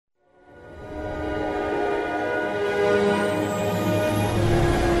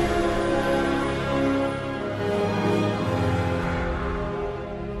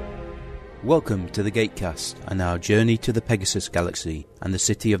Welcome to the Gatecast and our journey to the Pegasus Galaxy and the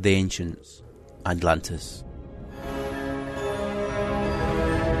city of the ancients, Atlantis.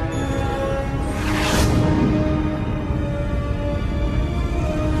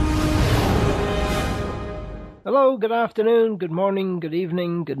 Hello, good afternoon, good morning, good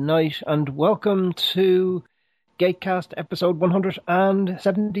evening, good night, and welcome to Gatecast episode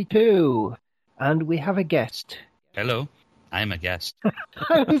 172. And we have a guest. Hello, I'm a guest.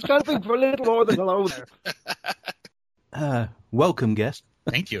 I was going for a little more than hello there. Welcome, guest.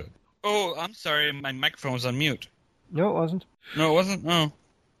 Thank you. Oh, I'm sorry, my microphone was on mute. No, it wasn't. No, it wasn't? Oh.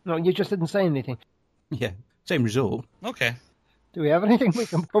 No, you just didn't say anything. Yeah, same result. Okay. Do we have anything we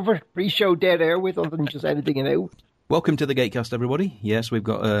can cover pre-show dead air with other than just editing it out? Welcome to the Gatecast, everybody. Yes, we've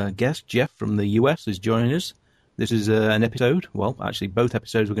got a guest, Jeff from the US, is joining us. This is an episode, well, actually both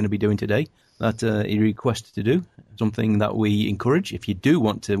episodes we're going to be doing today, that he requested to do, something that we encourage. If you do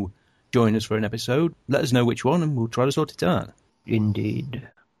want to join us for an episode, let us know which one and we'll try to sort it out. Indeed.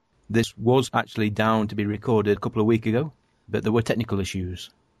 This was actually down to be recorded a couple of weeks ago, but there were technical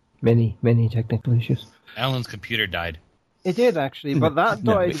issues. Many technical issues. Alan's computer died. It did, actually, but that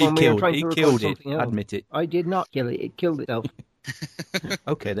died when we were trying to record something else. Admit it. I did not kill it. It killed itself.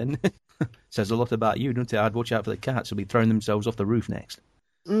 Okay, then. Says a lot about you, doesn't it? I'd watch out for the cats. They'll be throwing themselves off the roof next.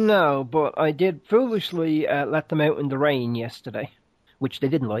 No, but I did foolishly let them out in the rain yesterday, which they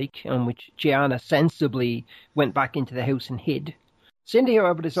didn't like, and which Gianna sensibly went back into the house and hid. Cindy,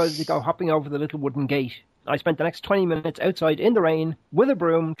 however, decided to go hopping over the little wooden gate. I spent the next 20 minutes outside in the rain with a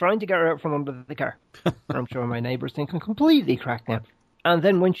broom trying to get her out from under the car. I'm sure my neighbours think I'm completely cracked now. And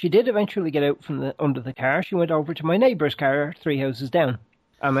then when she did eventually get out from under the car, she went over to my neighbour's car 3 houses down.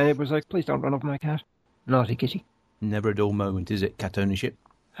 And my neighbour was like, please don't run over my cat. Naughty kitty. Never a dull moment, is it, cat ownership?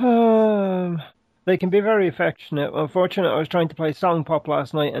 They can be very affectionate. Unfortunately, I was trying to play Song Pop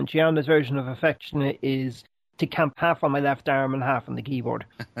last night, and Gianna's version of affectionate is to camp half on my left arm and half on the keyboard.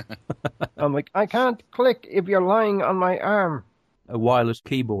 I'm like, I can't click if you're lying on my arm. A wireless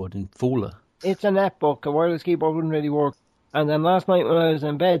keyboard and fooler. It's a netbook. A wireless keyboard wouldn't really work. And then last night when I was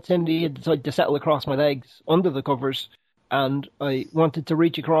in bed, Cindy had decided to settle across my legs under the covers, and I wanted to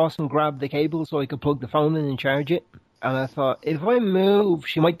reach across and grab the cable so I could plug the phone in and charge it. And I thought, if I move,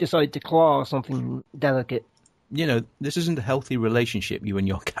 she might decide to claw something delicate. You know, this isn't a healthy relationship, you and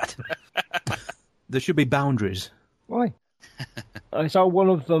your cat. There should be boundaries. Why? I saw one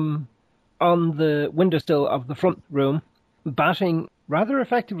of them on the windowsill of the front room, batting rather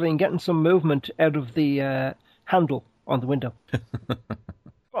effectively and getting some movement out of the handle on the window.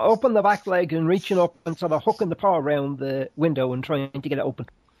 Open the back leg and reaching up and sort of hooking the paw around the window and trying to get it open.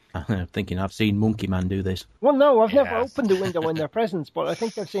 I'm thinking I've seen Monkey Man do this. Well, no, I've never opened the window in their presence, but I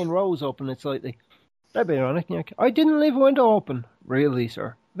think I've seen Rose open it slightly. That'd be ironic. I didn't leave a window open. Really,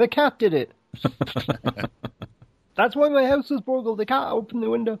 sir? The cat did it. That's why my house was burgled. The cat opened the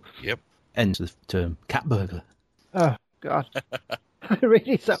window. Yep. Ends the term cat burglar. Oh, God. I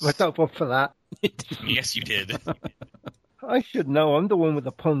really set myself up for that. Yes, you did. I should know. I'm the one with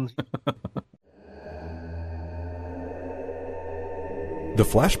the puns. The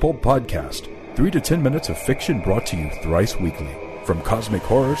Flashbulb Podcast. 3 to 10 minutes of fiction brought to you thrice weekly. From cosmic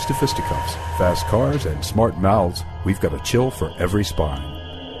horrors to fisticuffs, fast cars, and smart mouths, we've got a chill for every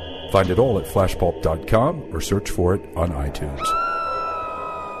spine. Find it all at flashpulp.com or search for it on iTunes.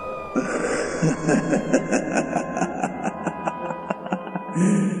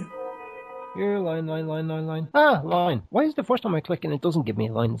 Here, line. Ah, line. Why is the first time I click and it doesn't give me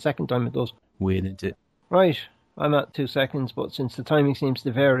a line? The second time it does. Weird, isn't it? Right. I'm at 2 seconds, but since the timing seems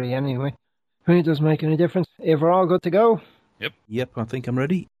to vary anyway, it doesn't make any difference. If we're all good to go? Yep, I think I'm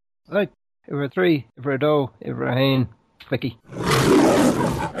ready. Right. If we're 3, if we're a do, if we're a hain. Clicky.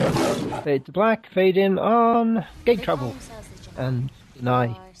 Fade to black, fade in on Gate Travel. And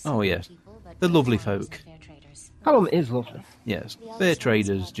deny. Oh, yes. The lovely folk. Callum is lovely. Yes. Fair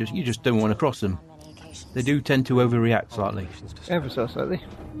traders, you just don't want to cross them. They do tend to overreact slightly. Ever so slightly.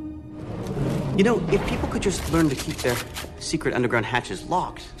 You know, if people could just learn to keep their secret underground hatches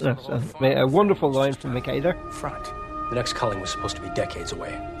locked. That's a wonderful line from Mikada. Front. The next culling was supposed to be decades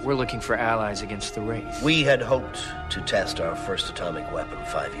away. We're looking for allies against the Wraith. We had hoped to test our first atomic weapon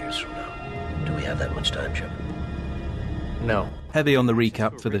 5 years from now. Do we have that much time, Chip? No. Heavy on the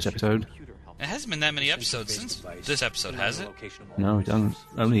recap for this episode. It hasn't been that many episodes since this episode, has it? No, it hasn't.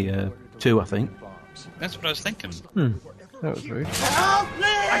 Only 2, I think. That's what I was thinking. That was rude. Help me!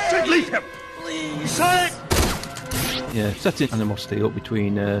 I said leave him! Please! Yeah, setting animosity up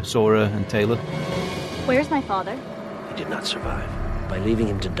between Sora and Taylor. Where's my father? He did not survive. By leaving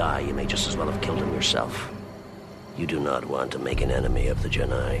him to die, you may just as well have killed him yourself. You do not want to make an enemy of the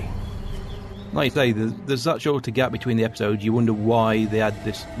Jedi. Like you say, there's that short a gap between the episodes. You wonder why they had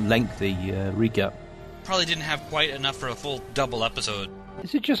this lengthy recap. Probably didn't have quite enough for a full double episode.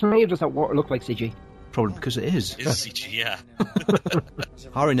 Is it just me or does that water look like CG? Probably because it is. It's CG, yeah.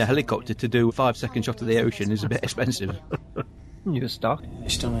 Hiring a helicopter to do a 5-second shot of the ocean is a bit expensive. You stock. You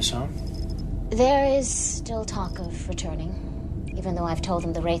still miss home? There is still talk of returning, even though I've told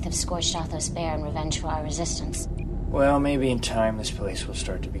them the Wraith have scorched Athos bare in revenge for our resistance. Well, maybe in time this place will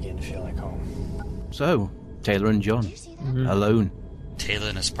start to begin to feel like home. So, Taylor and John, alone. Taylor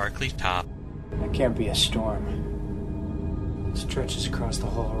in a sparkly top. It can't be a storm. It stretches across the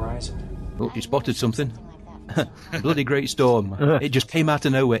whole horizon. Oh, you spotted something. Bloody great storm. It just came out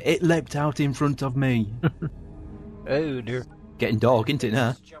of nowhere. It leapt out in front of me. Oh dear. Getting dark, isn't it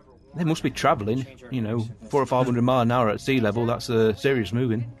now? They must be travelling, 400 or 500 mile an hour at sea level. That's serious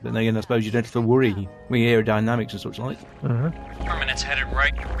moving. Then again, I suppose you don't have to worry with aerodynamics and such like. Permanent's headed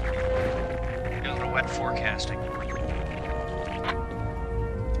right. A little wet forecasting.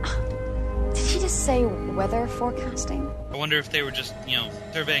 Did he just say weather forecasting? I wonder if they were just,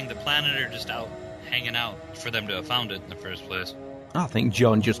 surveying the planet or just out hanging out for them to have found it in the first place. I think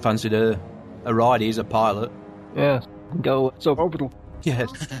John just fancied a ride. He's a pilot. Yeah, go suborbital.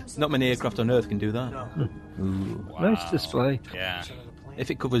 Yes, not many aircraft on Earth can do that. Ooh. Wow. Nice display. Yeah. If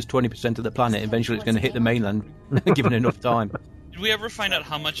it covers 20% of the planet, eventually it's going to hit the mainland, given enough time. Did we ever find out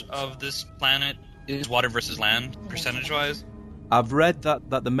how much of this planet is water versus land, percentage-wise? I've read that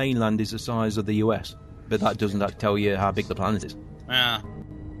the mainland is the size of the US, but that doesn't tell you how big the planet is. Yeah.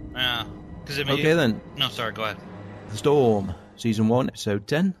 Okay then. No, sorry, go ahead. The Storm, Season 1, Episode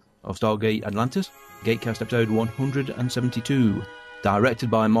 10 of Stargate Atlantis, Gatecast Episode 172. Directed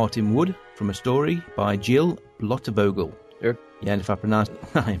by Martin Wood, from a story by Jill Blottervogel. Sure. Yeah, and if I pronounce it,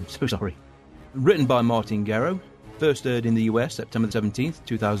 I'm so sorry. Written by Martin Garrow. First aired in the US September 17th,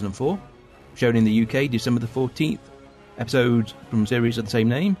 2004. Shown in the UK December the 14th. Episodes from series of the same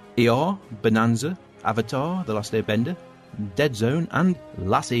name: ER, Bonanza, Avatar, The Last Airbender, Dead Zone, and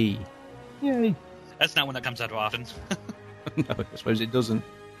Lassie. Yay. That's not one that comes out often. No, I suppose it doesn't.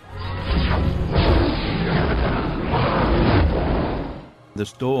 The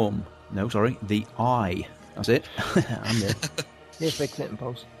Storm. No, sorry, The Eye. That's it. I'm there. He'll fix it in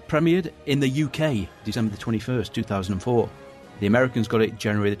post. Premiered in the UK December the 21st, 2004. The Americans got it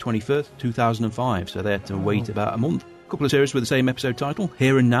January the 21st, 2005, so they had to wait about a month. A couple of series with the same episode title: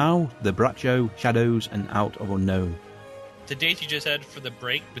 Here and Now, The Brat Show, Shadows, and Out of Unknown. The date you just had for the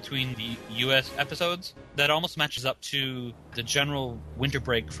break between the US episodes, that almost matches up to the general winter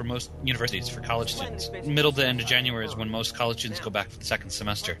break for most universities for college students. Middle to end of January is when most college students go back for the second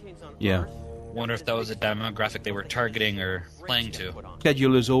semester. Yeah. Wonder if that was a demographic they were targeting or playing to.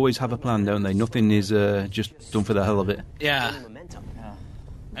 Schedulers always have a plan, don't they? Nothing is just done for the hell of it. Yeah.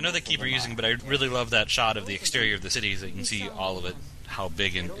 I know they keep reusing, but I really love that shot of the exterior of the city so you can see all of it, how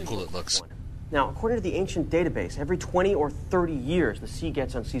big and cool it looks. Now, according to the ancient database, every 20 or 30 years, the sea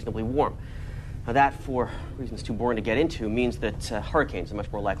gets unseasonably warm. Now, that, for reasons too boring to get into, means that hurricanes are much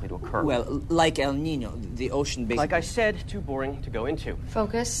more likely to occur. Well, like El Nino, the ocean base... Like I said, too boring to go into.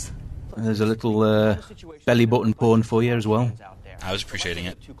 Focus. And there's a little belly button porn for you as well. I was appreciating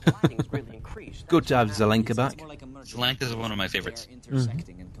it. Good to have Zelenka back. Zelenka is one of my favorites.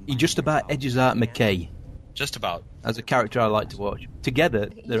 He just about edges out McKay. Just about. As a character I like to watch. Together,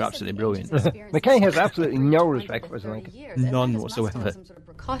 they're absolutely brilliant. McKay has absolutely no respect for Zelenka. None whatsoever. Some sort of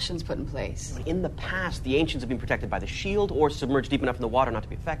precautions put in place. In the past, the ancients have been protected by the shield or submerged deep enough in the water not to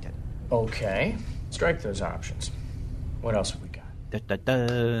be affected. Okay. Strike those options. What else have we got?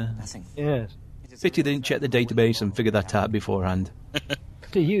 Nothing. Yes. Pity they didn't check the database and figure that out beforehand.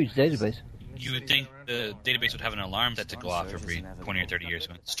 It's a huge database. You would think the database would have an alarm set to go off every 20 or 30 years.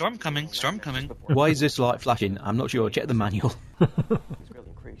 Storm coming, storm coming. Why is this light flashing? I'm not sure. Check the manual.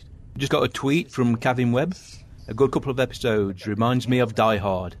 Just got a tweet from Kevin Webb. A good couple of episodes. Reminds me of Die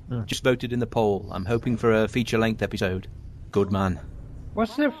Hard. Just voted in the poll. I'm hoping for a feature-length episode. Good man.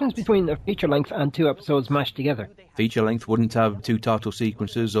 What's the difference between a feature-length and 2 episodes mashed together? Feature-length wouldn't have 2 title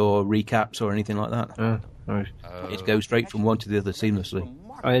sequences or recaps or anything like that. Right. It goes straight from one to the other seamlessly.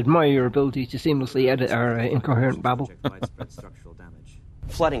 I admire your ability to seamlessly edit our incoherent babble.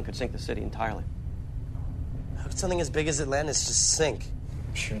 Flooding could sink the city entirely. How could something as big as Atlantis just sink?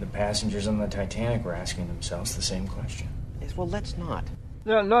 I'm sure the passengers on the Titanic were asking themselves the same question. Yes, well, let's not.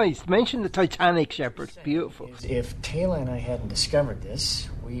 Yeah, nice. Mention the Titanic, Shepard. Beautiful. If Taylor and I hadn't discovered this,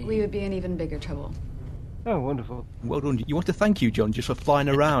 we would be in even bigger trouble. Oh, wonderful. Well done. You want to thank you, John, just for flying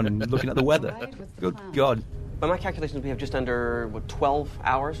around and looking at the weather. Good God. By my calculations, we have just under, 12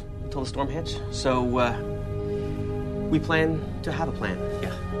 hours until the storm hits. So, we plan to have a plan.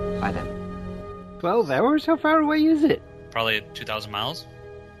 Yeah. By then. 12 hours? How far away is it? Probably 2,000 miles.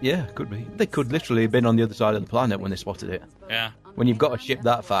 Yeah, could be. They could literally have been on the other side of the planet when they spotted it. Yeah. When you've got a ship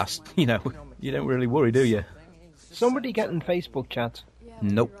that fast, you don't really worry, do you? Somebody getting Facebook chats?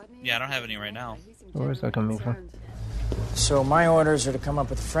 Nope. Yeah, I don't have any right now. Where's that coming from? So my orders are to come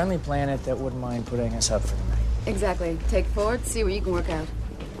up with a friendly planet that wouldn't mind putting us up for the night. Exactly. Take forward, see what you can work out.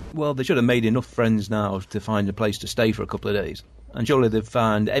 Well, they should have made enough friends now to find a place to stay for a couple of days. And surely they've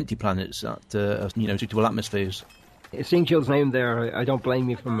found empty planets that are, suitable atmospheres. Seeing Chill's name there, I don't blame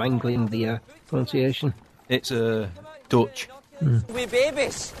you for mangling the pronunciation. It's Dutch. We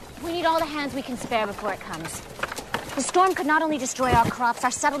babies. We need all the hands we can spare before it comes. The storm could not only destroy our crops,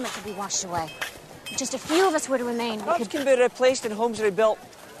 our settlement could be washed away. If just a few of us were to remain, Crops can be replaced and homes rebuilt.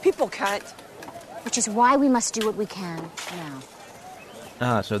 People can't. Which is why we must do what we can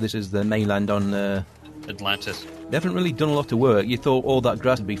now. So this is the mainland on Atlantis. They haven't really done a lot of work. You thought all that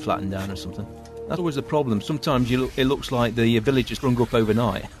grass would be flattened down or something. That's always the problem. Sometimes it looks like the village has sprung up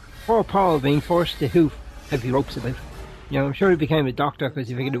overnight. Poor Paul being forced to hoof heavy ropes about. I'm sure he became a doctor because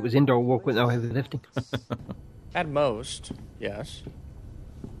he figured it was indoor work with no heavy lifting. At most, yes.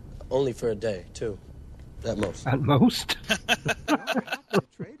 Only for a day, too. At most. At most?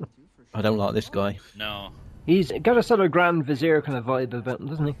 I don't like this guy. No. He's got a sort of Grand Vizier kind of vibe about him,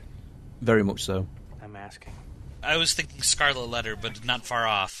 doesn't he? Very much so. I'm asking. I was thinking Scarlet Letter, but not far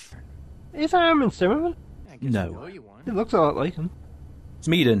off. Is Armin Zimmerman? No. It looks a lot like him.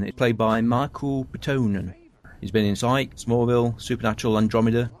 Smeeden is played by Michael Petonen. He's been in Psych, Smallville, Supernatural,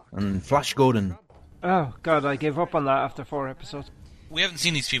 Andromeda, and Flash Gordon. Oh, God, I gave up on that after 4 episodes. We haven't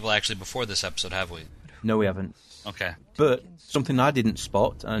seen these people actually before this episode, have we? No, we haven't. Okay. But something I didn't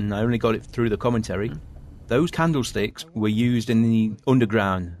spot, and I only got it through the commentary, those candlesticks were used in the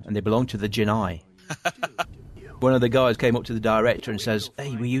underground, and they belonged to the Genii. One of the guys came up to the director and says,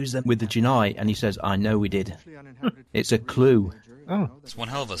 "Hey, we used them with the Genii," and he says, "I know we did." It's a clue. Oh. It's one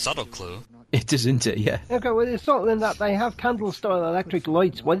hell of a subtle clue. It is, isn't it? Yeah. Okay, well, it's subtle in that they have candle-style electric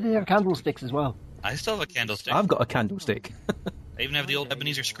lights. Why do they have candlesticks as well? I still have a candlestick. I've got a candlestick. I even have the old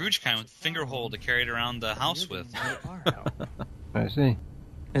Ebenezer Scrooge kind with finger hole to carry it around the house with. I see.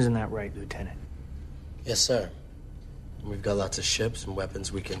 Isn't that right, Lieutenant? Yes, sir. We've got lots of ships and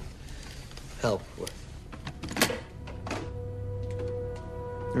weapons we can help with.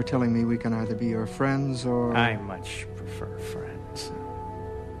 You're telling me we can either be your friends or... I much prefer friends.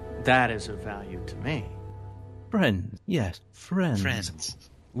 That is of value to me. Friends, yes, friends. Friends.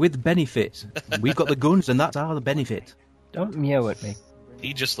 With benefits. We've got the guns, and that's our benefit. Don't meow at me.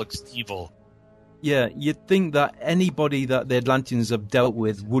 He just looks evil. Yeah, you'd think that anybody that the Atlanteans have dealt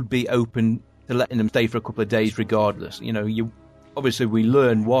with would be open to letting them stay for a couple of days regardless. Obviously we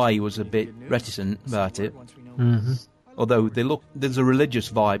learn why he was a bit reticent about it. Mm-hmm. Although there's a religious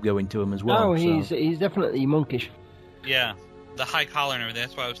vibe going to him as well. Oh, he's definitely monkish. Yeah, the high collar and everything.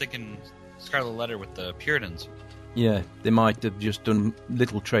 That's why I was thinking Scarlet Letter with the Puritans. Yeah, they might have just done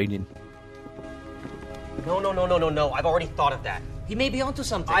little training. No. I've already thought of that. He may be onto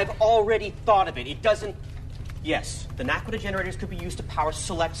something. I've already thought of it. It doesn't... Yes, the Naquita generators could be used to power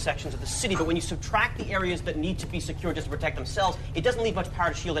select sections of the city, but when you subtract the areas that need to be secured just to protect themselves, it doesn't leave much power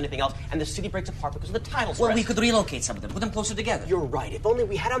to shield anything else, and the city breaks apart because of the tidal stress. Well, we could relocate some of them, put them closer together. You're right. If only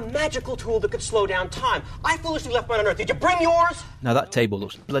we had a magical tool that could slow down time. I foolishly left mine on Earth. Did you bring yours? Now that table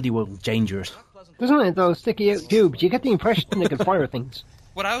looks bloody well dangerous. Doesn't it, those sticky out tubes? You get the impression they can fire things.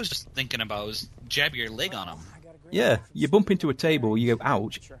 What I was just thinking about was jab your leg on them. Yeah, you bump into a table, you go,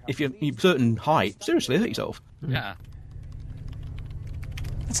 ouch. If you're a certain height, seriously, hurt yourself. Yeah.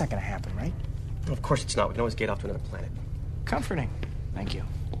 That's not going to happen, right? Well, of course it's not. We can always get off to another planet. Comforting. Thank you.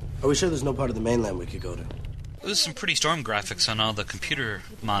 Are we sure there's no part of the mainland we could go to? There's some pretty storm graphics on all the computer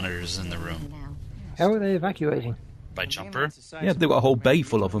monitors in the room. How are they evacuating? By jumper? Yeah, they've got a whole bay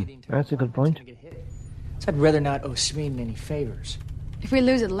full of them. That's a good point. So I'd rather not owe Smeeden any favors. If we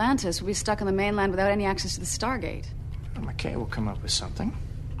lose Atlantis, we'll be stuck on the mainland without any access to the Stargate. Oh, McKay will come up with something.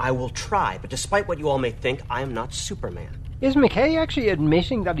 I will try, but despite what you all may think, I am not Superman. Is McKay actually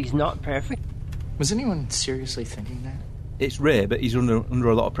admitting that he's not perfect? Was anyone seriously thinking that? It's rare, but he's under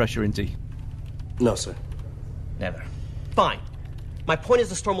a lot of pressure, isn't he? No, sir. Never. Fine. My point is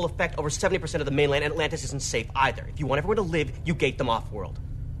the storm will affect over 70% of the mainland, and Atlantis isn't safe either. If you want everyone to live, you gate them off-world.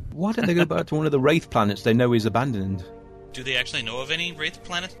 Why don't they go back to one of the Wraith planets they know is abandoned? Do they actually know of any Wraith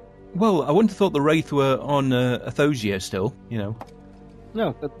planet? Well, I wouldn't have thought the Wraith were on Athosia still,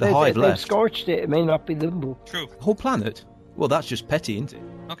 No, but the hive they've left. Scorched it. It may not be livable. True. The whole planet? Well, that's just petty, isn't it?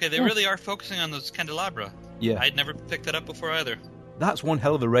 Okay, they really are focusing on those candelabra. Yeah. I'd never picked that up before either. That's one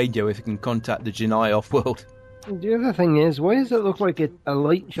hell of a radio if it can contact the Genii off-world. The other thing is, why does it look like a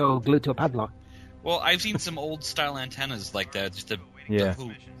light show glued to a padlock? Well, I've seen some old style antennas like that, just the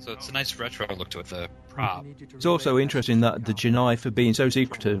hoop. So it's a nice retro look to it, the prop. It's also interesting that the Janai, for being so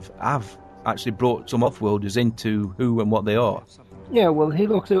secretive, have actually brought some off-worlders into who and what they are. Yeah, well, he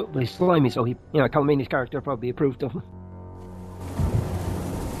looks outly slimy, so he, Calmini's character probably approved of him.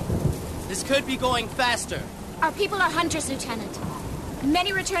 This could be going faster. Our people are hunters, Lieutenant.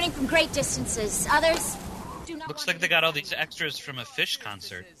 Many returning from great distances. Others do not. Looks like they got all these extras from a Fish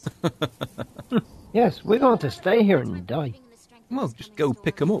concert. Yes, we're going to stay here and die. Well, just go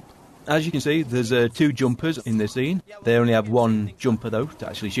pick them up. As you can see, there's 2 jumpers in this scene. They only have 1 jumper, though, to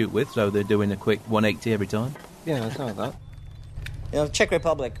actually shoot with, so they're doing a quick 180 every time. Yeah, I saw that. Czech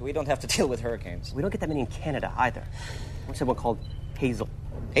Republic, we don't have to deal with hurricanes. We don't get that many in Canada, either. We said one called Hazel.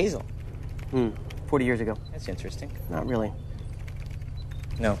 Hazel? 40 years ago. That's interesting. Not really.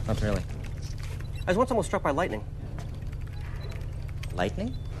 No, not really. I was once almost struck by lightning.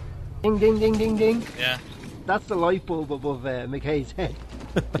 Lightning? Ding, ding, ding, ding, ding. Yeah. That's the light bulb above McKay's head.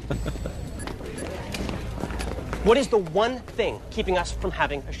 What is the one thing keeping us from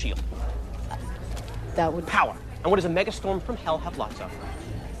having a shield? That would... Power. And what does a megastorm from hell have lots of?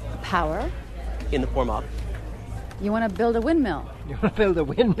 Power? In the form of? You want to build a windmill? You want to build a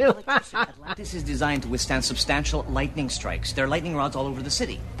windmill? Atlantis is designed to withstand substantial lightning strikes. There are lightning rods all over the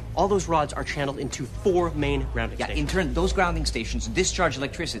city. All those rods are channeled into 4 main grounding stations. In turn, those grounding stations discharge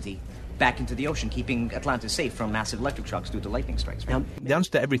electricity back into the ocean, keeping Atlantis safe from massive electric shocks due to lightning strikes. Now, the answer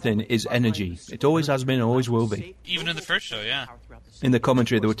to everything is energy. It always has been, always will be. Even in the first show, yeah. In the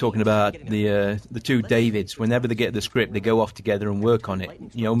commentary, they were talking about the 2 Davids. Whenever they get the script, they go off together and work on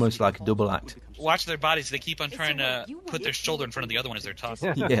it. Almost like a double act. Watch their bodies. They keep on trying to put their shoulder in front of the other one as they're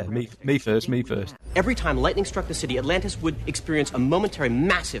talking. Yeah, me first. Every time lightning struck the city, Atlantis would experience a momentary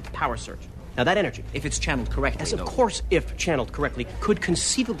massive power surge. Now that energy, if it's channeled correctly, yes, of course, if channeled correctly, could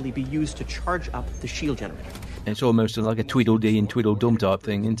conceivably be used to charge up the shield generator. It's almost like a Tweedledee and Tweedledum type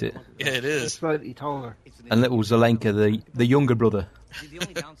thing, isn't it? Yeah, it is. It's slightly taller. And little Zelenka, the younger brother.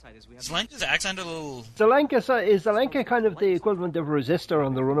 Zelenka's accent a little... Zelenka kind of the equivalent of Resistor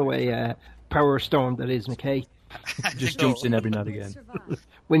on the runaway power storm that is McKay? Just jumps in every now and again.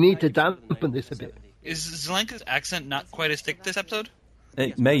 We need to dampen this a bit. Is Zelenka's accent not quite as thick this episode?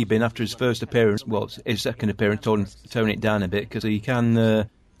 It may have been after his first appearance, well, his second appearance, tone it down a bit, because he can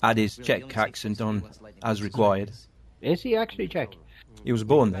add his Czech accent on as required. Is he actually Czech? He was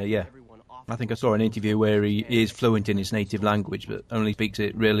born there, yeah. I think I saw an interview where he is fluent in his native language, but only speaks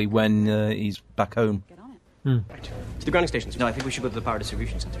it really when he's back home. To the grounding stations. No, I think we should go to the power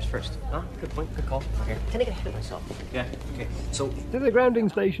distribution centers first. Good point, good call. Okay. Can I get ahead of myself? Yeah, okay. So... To the grounding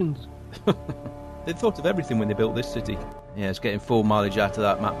stations. They thought of everything when they built this city. Yeah, it's getting full mileage out of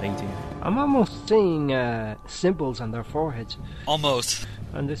that map painting. I'm almost seeing symbols on their foreheads. Almost.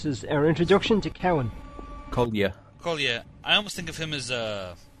 And this is our introduction to Cowan. Kolya. I almost think of him as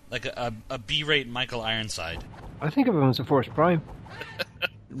a B-rate Michael Ironside. I think of him as a Force Prime.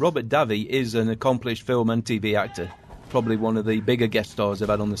 Robert Davi is an accomplished film and TV actor. Probably one of the bigger guest stars they've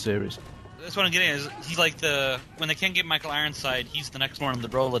had on the series. That's what I'm getting at. Is he's like when they can't get Michael Ironside, he's the next one on the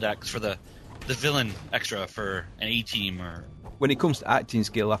Rolodex for the villain extra for an A-team. Or when it comes to acting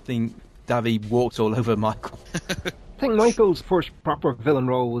skill, I think Davi walks all over Michael. I think Michael's first proper villain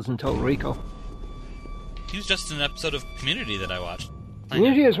role was in Total Recall. He was just in an episode of Community that I watched.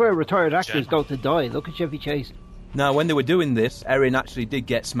 Community is where retired actors go to die. Look at Chevy Chase. Now, when they were doing this, Erin actually did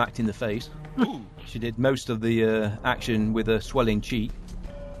get smacked in the face. Ooh. She did most of the action with a swelling cheek.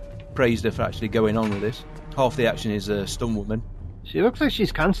 Praised her for actually going on with this. Half the action is a stunt woman. She looks like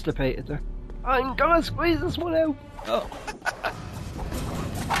she's constipated there. I'm gonna squeeze this one out. Oh.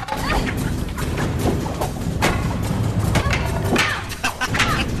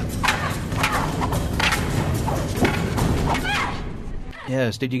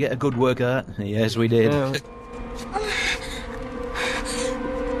 Yes, did you get a good workout? Yes, we did. Yeah.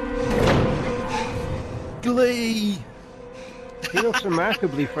 Glee! He looks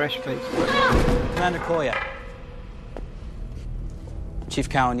remarkably fresh-faced. Commander Kolya. Chief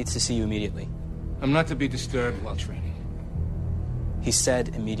Cowan needs to see you immediately. I'm not to be disturbed while training. He said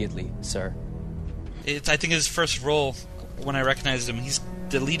immediately, sir. It's, I think, his first role when I recognized him. He's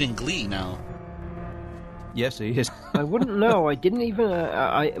the lead in Glee now. Yes, he is. I wouldn't know. I didn't even...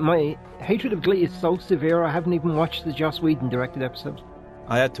 my hatred of Glee is so severe, I haven't even watched the Joss Whedon directed episode.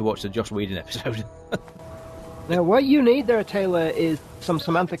 I had to watch the Joss Whedon episode. Now, what you need there, Taylor, is some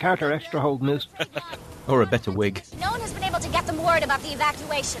Samantha Carter extra hold news. Or a better wig. No one has been able to get them word about the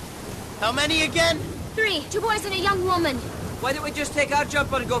evacuation. How many again? 3. 2 boys and a young woman. Why don't we just take our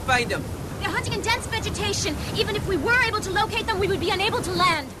jump on and go find them? They're hunting in dense vegetation. Even if we were able to locate them, we would be unable to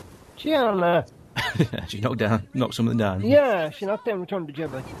land. Gianna. She knocked something down. Yeah, she knocked down Return of the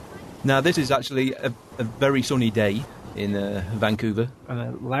Jedi. Now, this is actually a very sunny day in Vancouver. I'm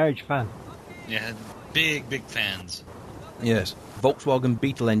a large fan. Yeah, big fans. Yes. Volkswagen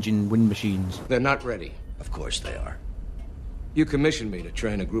Beetle engine wind machines. They're not ready. Of course they are. You commissioned me to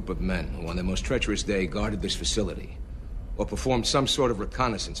train a group of men who on their most treacherous day guarded this facility or performed some sort of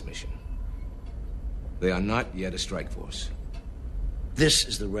reconnaissance mission. They are not yet a strike force. This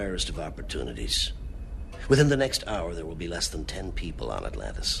is the rarest of opportunities. Within the next hour, there will be less than 10 people on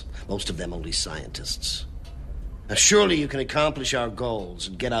Atlantis, most of them only scientists. Now, surely you can accomplish our goals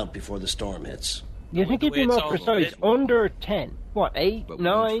and get out before the storm hits. You think it'd be more precise? Under 10. What, 8,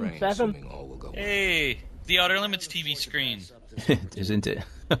 9, 7? Hey, the Outer Limits TV screen. Isn't it?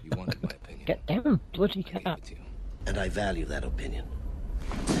 You wanted my opinion. Get down, bloody cat. And I value that opinion.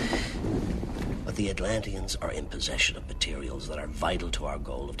 But the Atlanteans are in possession of materials that are vital to our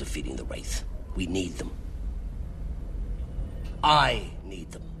goal of defeating the Wraith. We need them. I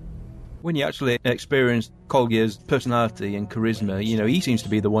need them. When you actually experience Collier's personality and charisma, he seems to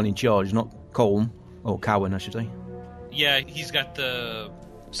be the one in charge, not Colm, or Cowan, I should say. Yeah, he's got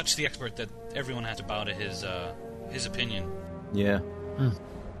such the expert that everyone has to bow to his opinion. Yeah.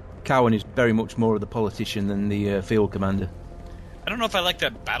 Cowan is very much more of the politician than the field commander. I don't know if I like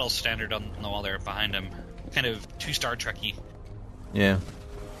that battle standard on the wall there behind him. Kind of too Star Trek-y. Yeah.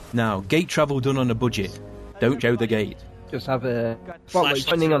 Now, gate travel done on a budget. Don't show the gate. Just have a spotlight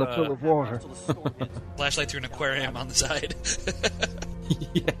shining on a pool of water. Flashlight through an aquarium on the side.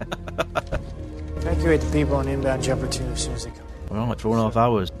 Evacuate the people on inbound jumper 2 as soon as they come. All right, 4.5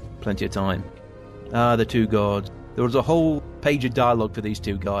 hours. Plenty of time. The two guards. There was a whole page of dialogue for these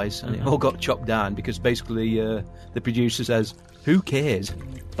two guys, and it all got chopped down because basically the producer says, who cares?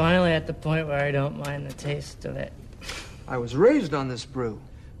 Finally at the point where I don't mind the taste of it. I was raised on this brew.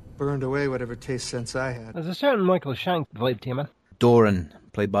 Burned away whatever taste sense I had. There's a certain Michael Shank vibe to you, man. Doran,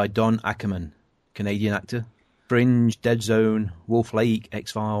 played by Don Ackerman, Canadian actor. Fringe, Dead Zone, Wolf Lake,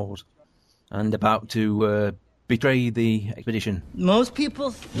 X-Files, and about to betray the expedition. Most people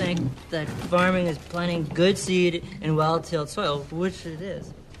think that farming is planting good seed in well-tilled soil, which it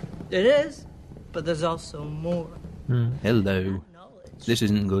is. It is, but there's also more. Hello. This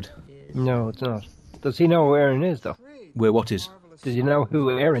isn't good. No, it's not. Does he know who Aaron is, though? Where what is? Does he know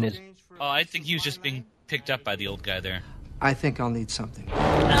who Aaron is? Oh, I think he was just being picked up by the old guy there. I think I'll need something.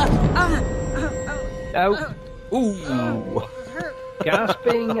 Out. Ooh.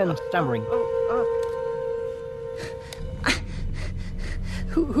 Gasping and stammering.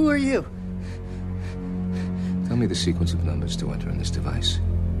 Who are you? Tell me the sequence of numbers to enter in this device.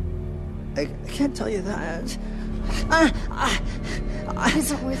 I can't tell you that. It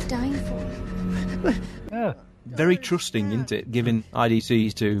isn't worth dying for. Yeah. Very trusting, isn't it? Giving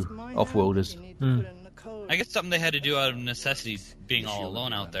IDCs to off-worlders. I guess something they had to do out of necessity, being all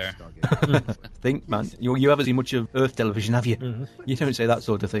alone out there. Think, man, you haven't seen much of Earth television, have you? You don't say that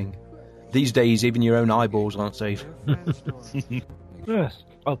sort of thing. These days, even your own eyeballs aren't safe. Yes,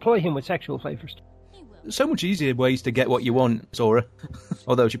 I'll ply him with sexual favours. So much easier ways to get what you want, Sora.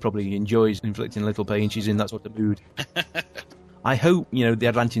 Although she probably enjoys inflicting a little pain, she's in that sort of mood. I hope, the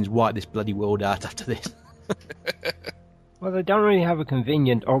Atlanteans wipe this bloody world out after this. Well, they don't really have a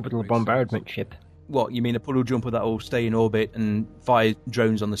convenient orbital bombardment ship. What, you mean a puddle jumper that'll stay in orbit and fire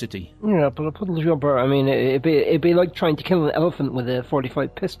drones on the city? Yeah, but a puddle jumper, I mean, it'd be like trying to kill an elephant with a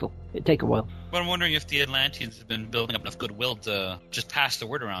 .45 pistol. It'd take a while. But I'm wondering if the Atlanteans have been building up enough goodwill to just pass the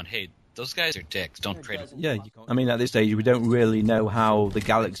word around, hey, those guys are dicks, don't trade them. Yeah, I mean, at this stage, we don't really know how the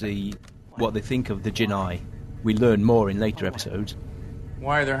galaxy, what they think of the Jedi. We learn more in later episodes.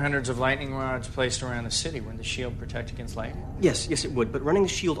 Why are there hundreds of lightning rods placed around the city? Wouldn't the shield protect against lightning? Yes, it would, but running the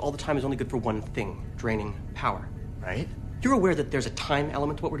shield all the time is only good for one thing, draining power. Right? You're aware that there's a time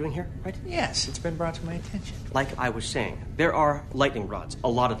element to what we're doing here, right? Yes, it's been brought to my attention. Like I was saying, there are lightning rods, a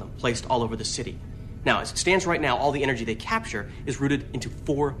lot of them, placed all over the city. Now, as it stands right now, all the energy they capture is routed into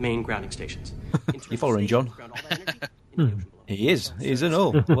 4 main grounding stations. You following, John? He is and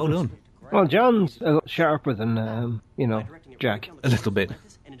all. Well done. Well, John's a lot sharper than, Jack. A little bit.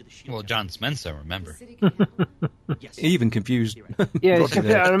 Well, John's Mensa, remember. Even confused. Yeah, he's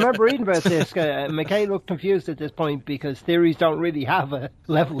confused. I remember reading about this. McKay looked confused at this point because theories don't really have a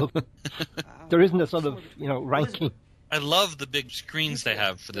level of... There isn't a sort of, ranking. I love the big screens they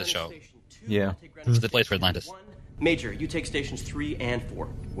have for this show. Yeah. It's the place for Atlantis. Major, you take stations 3 and 4.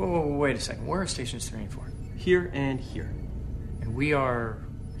 Whoa, wait a second. Where are stations 3 and 4? Here and here. And we are...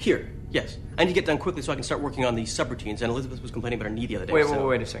 Here, yes. I need to get done quickly so I can start working on these subroutines, and Elizabeth was complaining about her knee the other day.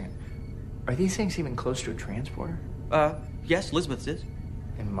 Wait a second. Are these things even close to a transporter? Yes, Elizabeth's is.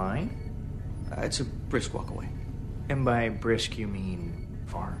 And mine? It's a brisk walk away. And by brisk, you mean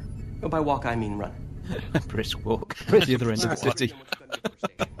far? Oh, by walk, I mean run. Brisk walk. The other end of the city.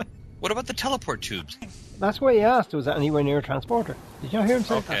 What about the teleport tubes? That's what he asked. Was that anywhere near a transporter? Did you not hear him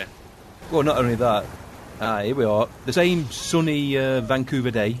say that? Well, not only that. Here we are. The same sunny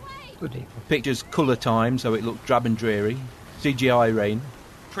Vancouver day. Good. Pictures colour time, so it looked drab and dreary. CGI rain.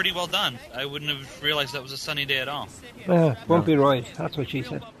 Pretty well done. I wouldn't have realised that was a sunny day at all. Bumpy ride. That's what she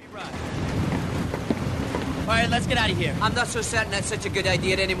said. Alright, let's get out of here. I'm not so certain that's such a good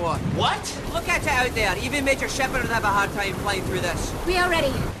idea anymore. What? Look at it out there. Even Major Shepard would have a hard time flying through this. We are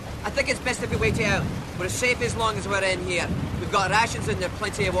ready. I think it's best if we wait it out. We're safe as long as we're in here. We've got rations and there's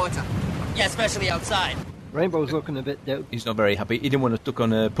plenty of water. Yeah, especially outside. Rainbow's looking a bit down. He's not very happy. He didn't want to stuck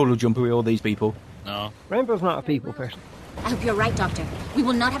on a puddle jumper with all these people. No. Rainbow's not a people person. I hope you're right, Doctor. We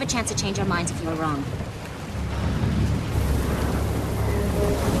will not have a chance to change our minds if you are wrong.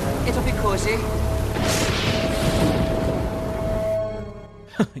 It'll be cozy.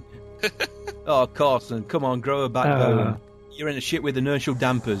 Oh, Carson, come on, grow a backbone. You're in a ship with inertial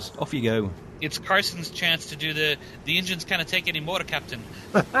dampers. Off you go. It's Carson's chance to do the engines can't take any more, Captain.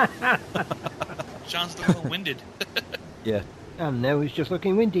 John's a little winded. Yeah. And now he's just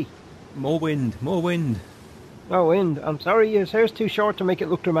looking windy. More wind, more wind. Oh, wind. I'm sorry, his hair's too short to make it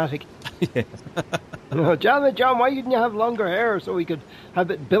look dramatic. Yeah. No, John, why didn't you have longer hair so we could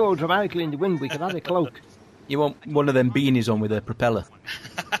have it billow dramatically in the wind? We could add a cloak. You want one of them beanies on with a propeller.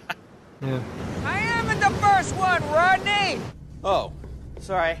 Yeah. I am in the first one, Rodney! Oh,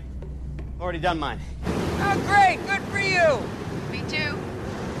 sorry. Already done mine. Oh, great! Good for you! Me too.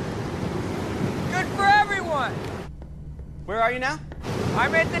 Good for everyone! Where are you now?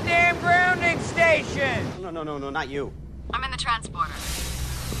 I'm at the damn grounding station! No, not you. I'm in the transporter.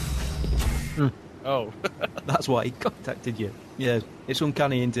 Oh. That's why he contacted you. Yeah, it's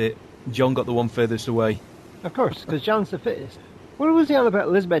uncanny, isn't it? John got the one furthest away. Of course, because John's the fittest. What was he on about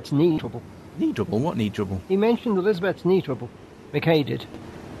Elizabeth's knee trouble? Knee trouble? What knee trouble? He mentioned Elizabeth's knee trouble. McKay did.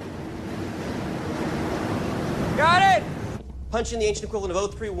 Got it! Punch in the ancient equivalent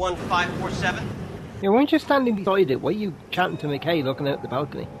of 031547. Yeah, weren't you standing beside it? Why are you chatting to McKay looking out the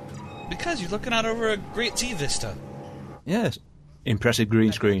balcony? Because you're looking out over a great sea vista. Yes. Impressive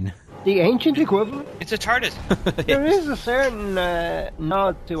green screen. The ancient equivalent? It's a TARDIS. There is a certain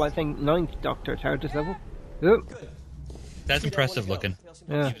nod to, I think, 9th Doctor TARDIS level. Oh. That's impressive looking.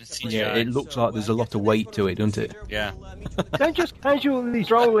 Yeah. Yeah, it looks like there's a lot of weight to it, doesn't it? Yeah. They're just casually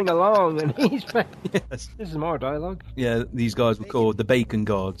strolling along and he's... Yes. This is more dialogue. Yeah, these guys were called the Bacon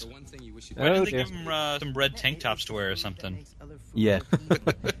Guards. Why didn't they give them some red tank tops to wear or something? Yeah.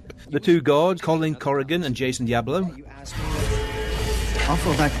 The two guards, Colin Corrigan and Jason Diablo.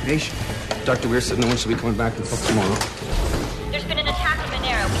 Awful evacuation. Dr. Weir said no one should be coming back until tomorrow. There's been an attack on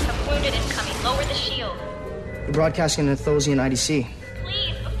Monero. We have wounded incoming. Lower the shield. We're broadcasting an Athosian IDC.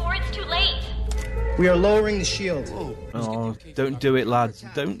 Please, before it's too late. We are lowering the shield. Oh, don't do it, lads.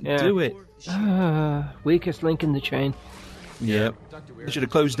 Don't do it. Weakest link in the chain. Yeah. They should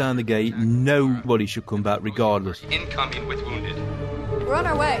have closed down the gate. Nobody should come back regardless. Incoming with wounded. We're on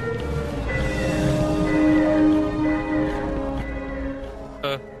our way.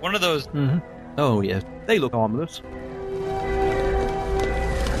 One of those. Mm-hmm. Oh, yeah. They look harmless.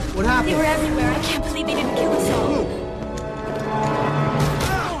 What happened? They were everywhere. I can't believe they didn't kill us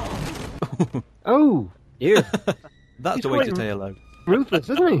all. Oh, dear. That's He's the way to quite tail out. Ruthless,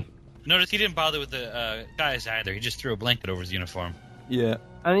 isn't he? Notice he didn't bother with the guys either. He just threw a blanket over his uniform. Yeah.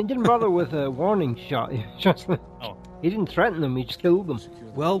 And he didn't bother with a warning shot. He didn't threaten them, he just killed them.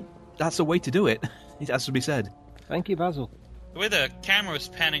 Well, that's the way to do it. It has to be said. Thank you, Basil. The way the camera was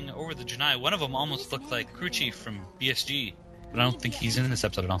panning over the Janai, one of them almost looked like crew chief from BSG. But I don't think he's in this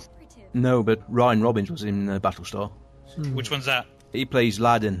episode at all. No, but Ryan Robbins was in Battlestar. Which one's that? He plays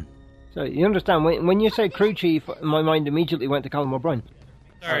Laden. So you understand, when you say crew chief, my mind immediately went to Colin O'Brien.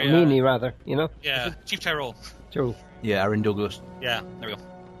 Sorry, Meany, rather, you know? Yeah, Chief Tyrol. True. Yeah, Aaron Douglas. Yeah, there we go.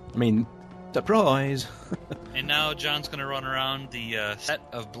 I mean, surprise! And now John's going to run around the set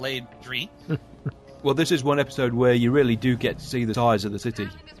of Blade 3. Well, this is one episode where you really do get to see the size of the city.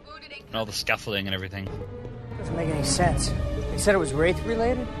 And all the scuffling and everything. Doesn't make any sense. They said it was Wraith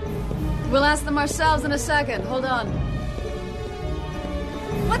related? We'll ask them ourselves in a second. Hold on.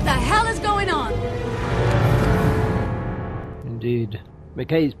 What the hell is going on? Indeed.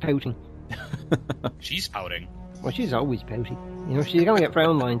 McKay's pouting. She's pouting. Well, she's always pouting. You know, she's going to get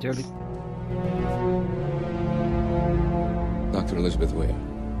frown lines early. Dr. Elizabeth Weir.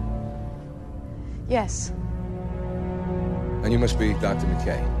 Yes. And you must be Dr.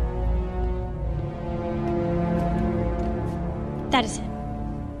 McKay. That is it.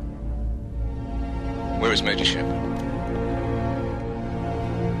 Where is Major Shepard?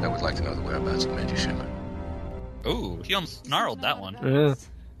 I would like to know the whereabouts of Major Shepard. Ooh, he almost snarled that one.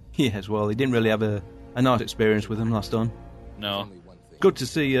 Yes, well, he didn't really have a nice experience with him last time. No. Good to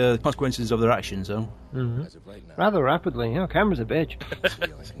see the consequences of their actions, though. Mm-hmm. Rather rapidly. Camera's a bitch.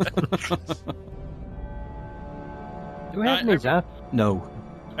 Do we have any zap? No.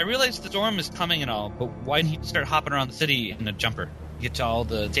 I realize the storm is coming and all, but why didn't he start hopping around the city in a jumper? Get to all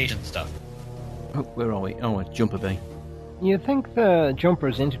the station stuff. Oh, where are we? Oh, it's Jumper Bay. You think the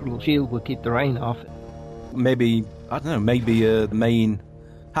jumper's integral shield will keep the rain off it? Maybe, I don't know, maybe the main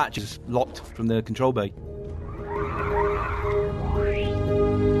hatch is locked from the control bay.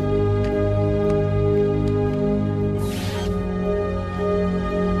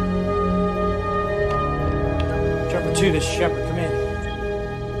 Jumper 2, this is Shepard. Come in.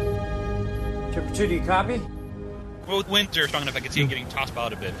 Jumper 2, do you copy? Well, winds are strong enough I could see it getting tossed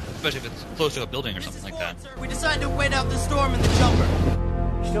about a bit, especially if it's close to a building or something like that. We decided to wait out the storm in the jumper.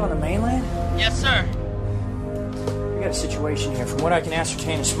 You still on the mainland? Yes, sir. We got a situation here. From what I can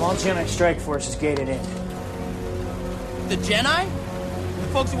ascertain, a small Jedi strike force is gated in. The Jedi? The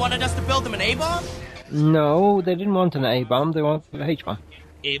folks who wanted us to build them an A-bomb? No, they didn't want an A-bomb, they wanted an H-bomb.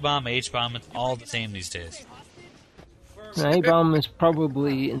 A-bomb, H-bomb, it's all the same these days. An A-bomb is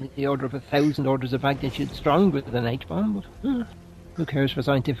probably in the order of 1,000 orders of magnitude stronger than an H-bomb, but who cares for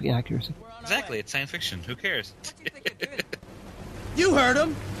scientific accuracy? Exactly, it's science fiction. Who cares? You heard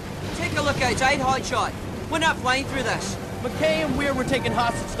him. Take a look outside, Hotshot. We're not flying through this. McKay and Weir were taking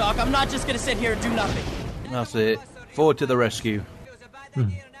hostage stock. I'm not just going to sit here and do nothing. That's it. Forward to the rescue.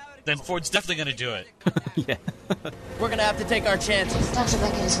 Then Ford's definitely going to do it. Yeah. We're going to have to take our chances. Dr.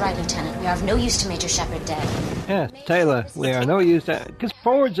 Beckett is right, Lieutenant. We are of no use to Major Shepard dead. Yeah, Taylor, we are no use to... Because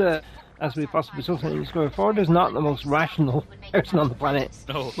Ford's as we possibly sometimes discover, Ford is not the most rational person on the planet.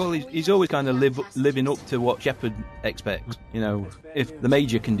 No. Well, he's always kind of living up to what Shepard expects. You know, if the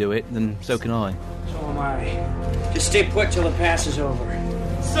Major can do it, then so can I. So am I. Just stay put till it passes over.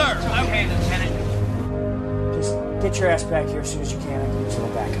 Sir, Okay, Lieutenant. Just get your ass back here as soon as you can. I can use a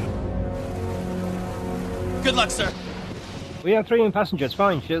little backup. good luck, sir. We have 3 passengers,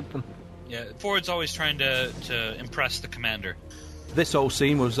 fine, shoot them. Yeah, Ford's always trying to impress the commander. This whole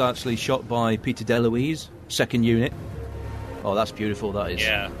scene was actually shot by Peter DeLuise, 2nd Unit. Oh, that's beautiful, that is.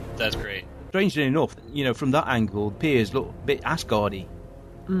 Yeah, that's great. Strangely enough, you know, from that angle, Piers looked a bit Asgardy.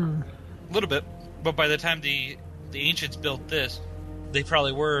 A little bit, but by the time the Ancients built this, they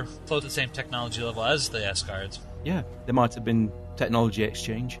probably were close to the same technology level as the Asgards. Yeah, there might have been technology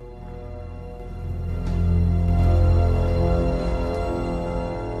exchange.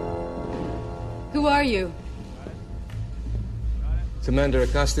 Who are you? Commander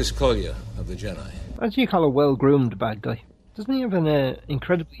Augustus Kolya of the Jedi. As you call a well-groomed bad guy? Doesn't he have an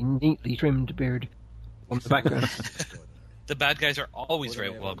incredibly neatly trimmed beard on the background? The bad guys are always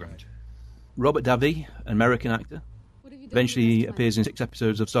very well-groomed. Robert Davi, an American actor, eventually appears in 6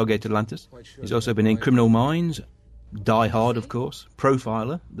 episodes of Stargate Atlantis. He's also been in Criminal Minds, Die Hard, of course,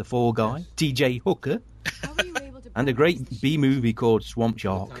 Profiler, The Fall Guy, T.J. Hooker, and a great B-movie called Swamp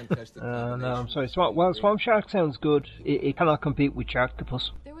Shark. No, I'm sorry. Swamp Shark sounds good. It cannot compete with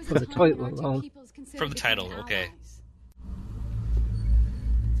Sharktopus for the title alone. From the title, okay.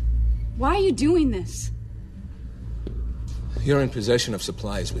 Why are you doing this? You're in possession of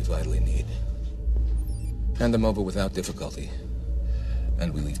supplies we vitally need. Hand them over without difficulty,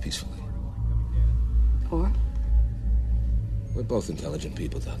 and we leave peacefully. Or? We're both intelligent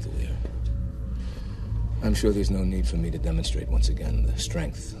people, Dr. Weir. I'm sure there's no need for me to demonstrate once again the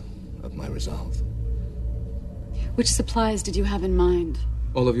strength of my resolve. Which supplies did you have in mind?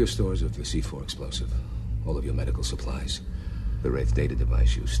 All of your stores of the C4 explosive, all of your medical supplies, the Wraith data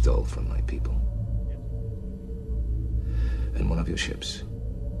device you stole from my people, and one of your ships.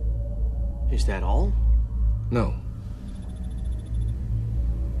 Is that all? No.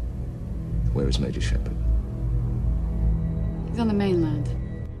 Where is Major Shepard? He's on the mainland.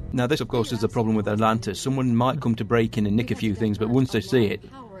 Now, this, of course, is the problem with Atlantis. Someone might come to break in and nick a few things, but once they see it,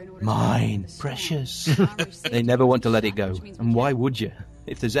 mine, precious. They never want to let it go. And why would you?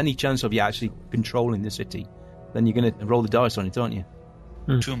 If there's any chance of you actually controlling the city, then you're going to roll the dice on it, aren't you?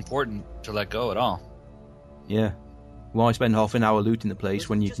 Too important to let go at all. Yeah. Why spend half an hour looting the place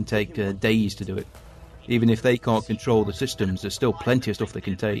when you can take days to do it? Even if they can't control the systems, there's still plenty of stuff they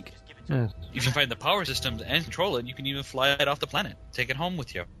can take. Yes. You can find the power systems and control it. You can even fly it off the planet. Take it home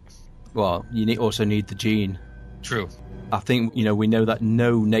with you. Well, you also need the gene. True. I think, we know that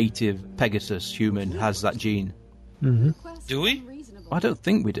no native Pegasus human has that gene. Mm-hmm. Do we? I don't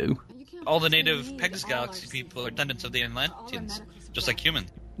think we do. All the native Pegasus Galaxy people are descendants of the Atlanteans, just like human.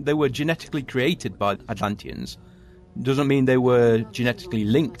 they were genetically created by Atlanteans doesn't mean they were genetically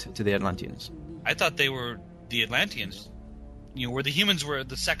linked to the Atlanteans. I thought they were the Atlanteans. Where the humans were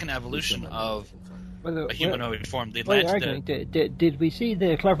the second evolution of a humanoid form. The Atlanteans. Did we see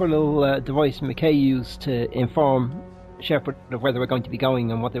the clever little device McKay used to inform Shepard of where they were going to be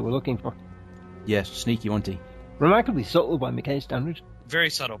going and what they were looking for? Yes, sneaky, wasn't he? Remarkably subtle by McKay's standards. Very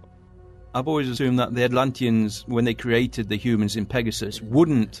subtle. I've always assumed that the Atlanteans, when they created the humans in Pegasus,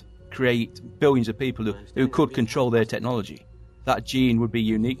 wouldn't create billions of people who could control their technology. That gene would be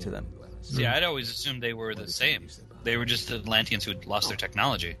unique to them. See, I'd always assumed they were the same. They were just the Atlanteans who had lost their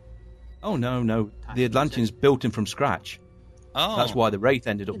technology. Oh, no. The Atlanteans built them from scratch. Oh. That's why the Wraith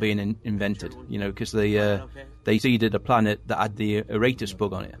ended up being invented, because they seeded a planet that had the Eratus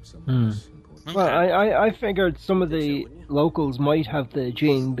bug on it. Okay. Well, I figured some of the locals might have the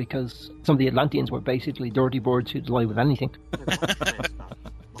gene because some of the Atlanteans were basically dirty birds who'd lie with anything.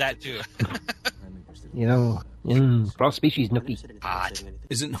 That too. Cross-species nookie. Hot.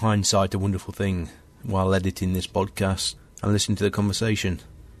 Isn't hindsight a wonderful thing? While editing this podcast and listening to the conversation,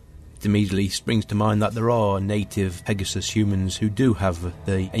 it immediately springs to mind that there are native Pegasus humans who do have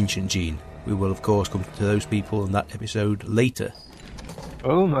the ancient gene. We will, of course, come to those people in that episode later.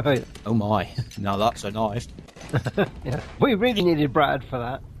 Oh my. Oh my. Now that's a knife. Yeah. We really needed Brad for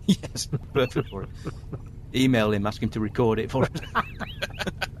that. Yes, perfect for it. Email him, ask him to record it for us.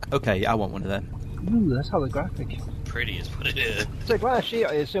 Okay, I want one of them. Ooh, that's holographic. Pretty is what it is. It's a glass sheet,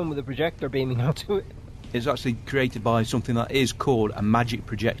 I assume, with a projector beaming onto it. It's actually created by something that is called a magic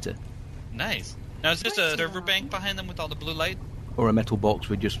projector. Nice. Now, is this a server bank behind them with all the blue light? Or a metal box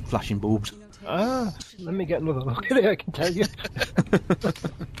with just flashing bulbs. Let me get another look at it, I can tell you.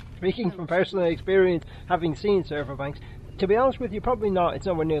 Speaking from personal experience, having seen server banks, to be honest with you, probably not. It's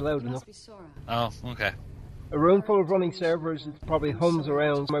nowhere near loud enough. Oh, okay. A room full of running servers, it probably hums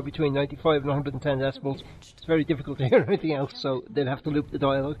around somewhere between 95 and 110 decibels. It's very difficult to hear anything else, so they'd have to loop the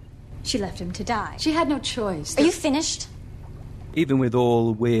dialogue. She left him to die. She had no choice. Are you finished? Even with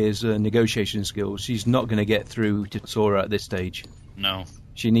all Weir's negotiation skills, she's not going to get through to Sora at this stage. No.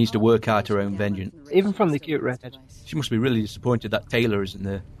 She needs to work out her own vengeance. Even from the cute redhead. She must be really disappointed that Taylor isn't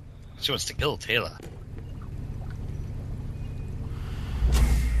there. She wants to kill Taylor.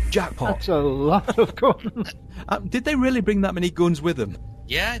 Jackpot. That's a lot of guns. Did they really bring that many guns with them?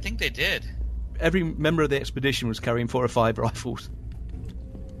 Yeah, I think they did. Every member of the expedition was carrying 4 or 5 rifles.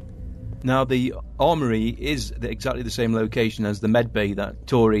 Now, the armory is exactly the same location as the med bay that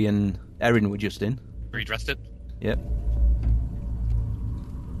Tori and Erin were just in. Redressed it? Yep.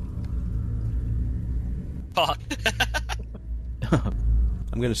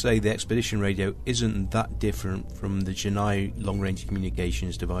 I'm going to say the expedition radio isn't that different from the Janai long-range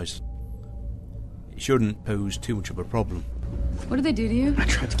communications device. It shouldn't pose too much of a problem. What did they do to you? I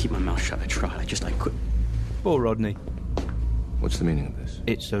tried to keep my mouth shut. I tried. I couldn't. Poor Rodney. What's the meaning of this?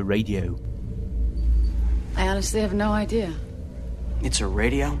 It's a radio. I honestly have no idea. It's a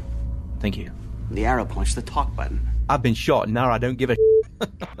radio? Thank you. The arrow points to the talk button. I've been shot, and now I don't give a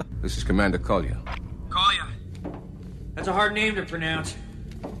This is Commander Kolya. Kolya. That's a hard name to pronounce.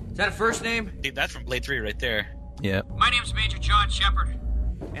 Is that a first name? See, that's from Blade 3 right there. Yeah. My name's Major John Shepard,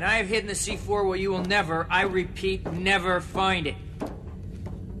 and I have hidden the C4 where you will never, I repeat, never find it.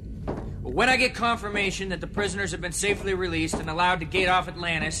 But when I get confirmation that the prisoners have been safely released and allowed to gate off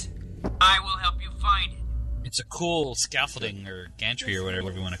Atlantis, I will help you find it. It's a cool scaffolding or gantry or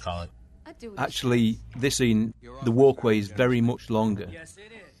whatever you want to call it. Actually, this scene, the walkway is very much longer.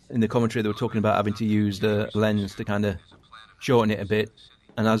 In the commentary, they were talking about having to use the lens to kind of shorten it a bit.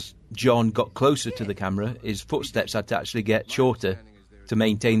 And as John got closer to the camera, his footsteps had to actually get shorter to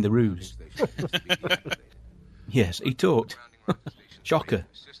maintain the ruse. Yes, he talked. Shocker.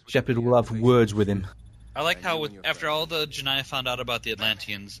 Shepard will have words with him. I like how after all the Janai found out about the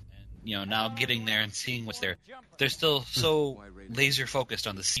Atlanteans, now getting there and seeing what's there, they're still so laser focused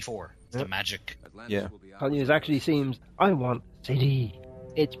on the C4, the magic. Yeah. Kolya's actually seems, I want city.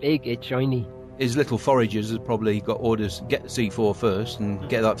 It's big, it's shiny. His little foragers have probably got orders, get the C4 first and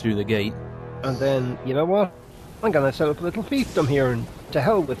get that through the gate. And then, you know what? I'm going to set up a little fiefdom here, and to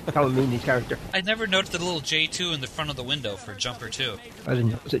hell with Palamini's character. I never noticed the little J2 in the front of the window for Jumper 2. I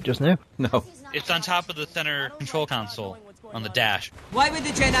didn't notice it just now. No. It's on top of the center control console on the dash. Why would the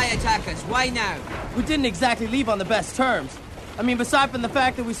Jedi attack us? Why now? We didn't exactly leave on the best terms. I mean, aside from the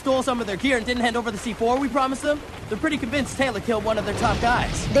fact that we stole some of their gear and didn't hand over the C4 we promised them, they're pretty convinced Taylor killed one of their top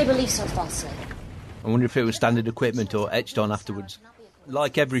guys. They believe so falsely. I wonder if it was standard equipment or etched on afterwards.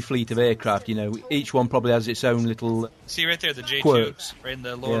 Like every fleet of aircraft, each one probably has its own little See right there, the J2, quirks. right in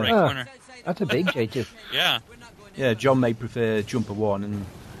the lower right corner. That's a big J2. Yeah. Yeah, John may prefer Jumper 1, and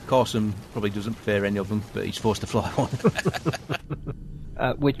Carson probably doesn't prefer any of them, but he's forced to fly one.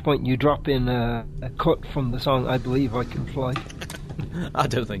 At which point you drop in a cut from the song I Believe I Can Fly. I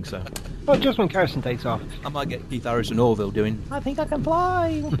don't think so. Well, just when Carson takes off. I might get Keith Harrison Orville doing I Think I Can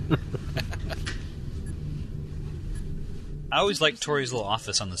Fly. I always liked Tori's little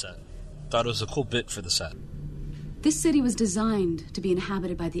office on the set. Thought it was a cool bit for the set. This city was designed to be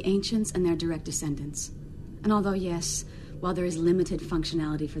inhabited by the ancients and their direct descendants. And although, yes, while there is limited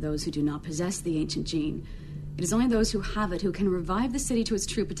functionality for those who do not possess the ancient gene, it is only those who have it who can revive the city to its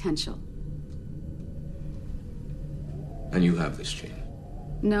true potential. And you have this gene?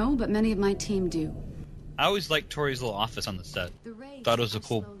 No, but many of my team do. I always liked Tori's little office on the set. Thought it was a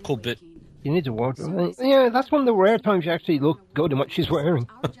cool bit. You need a wardrobe. Yeah, that's one of the rare times you actually look good in what she's wearing.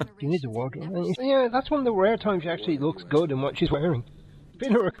 You need a wardrobe. Yeah, that's one of the rare times you actually looks good in what she's wearing. It's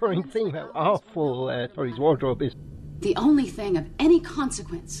been a recurring theme how awful Tori's wardrobe is. The only thing of any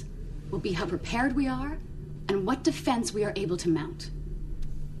consequence will be how prepared we are and what defense we are able to mount.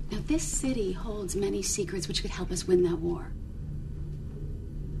 Now, this city holds many secrets which could help us win that war.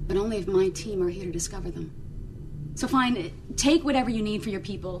 But only if my team are here to discover them. So fine, take whatever you need for your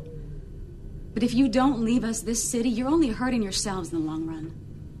people. But if you don't leave us this city, you're only hurting yourselves in the long run.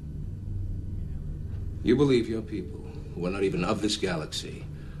 You believe your people, who are not even of this galaxy,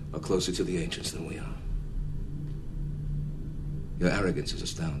 are closer to the ancients than we are. Your arrogance is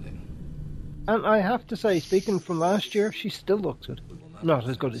astounding. And I have to say, speaking from last year, she still looks good. Not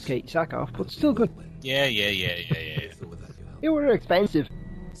as good as Katie Sackhoff, but still good. Yeah. They were expensive.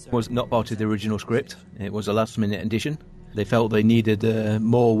 It was not part of the original script. It was a last-minute addition. They felt they needed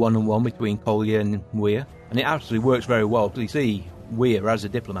more one-on-one between Collier and Weir. And it actually works very well, because you see Weir as a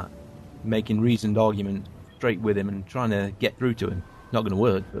diplomat, making reasoned argument straight with him and trying to get through to him. Not going to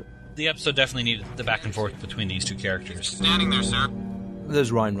work, but... The episode definitely needed the back and forth between these two characters. Standing there, sir.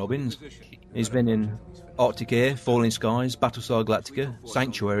 There's Ryan Robbins. He's been in Arctic Air, Falling Skies, Battlestar Galactica,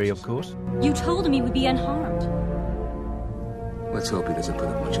 Sanctuary, of course. You told him he would be unharmed. Let's hope he doesn't put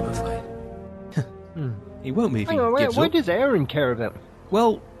up much of a fight. He won't be if he Hang on, gives why up. does Erin care about him?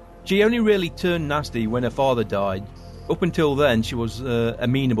 Well, she only really turned nasty when her father died. Up until then, she was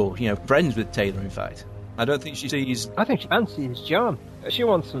amenable, friends with Taylor, in fact. I don't think she sees... I think she fancies John. She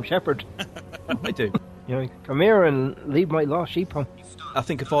wants some shepherd. I do. Come here and leave my lost sheep home. I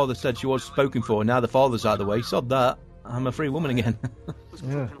think her father said she was spoken for. Now the father's out of the way. Sod that. I'm a free woman again.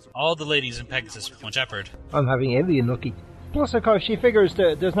 Yeah. All the ladies in Pegasus want shepherd. I'm having alien lucky. Plus, of course, she figures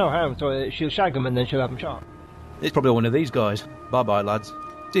that there's no harm, so she'll shag him and then she'll have him shot. It's probably one of these guys. Bye-bye, lads.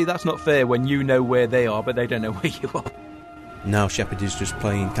 See, that's not fair when you know where they are, but they don't know where you are. Now Shepard is just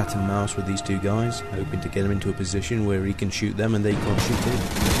playing cat and mouse with these two guys, hoping to get them into a position where he can shoot them and they can't shoot him.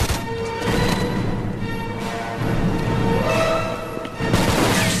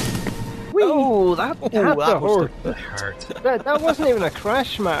 Oh, that hurt. That wasn't even a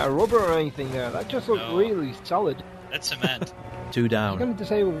crash mat or rubber or anything there. That just looked really solid. That's cement. 2 down. Going to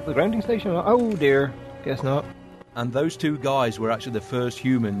disable the grounding station? Oh dear. Guess not. And those two guys were actually the first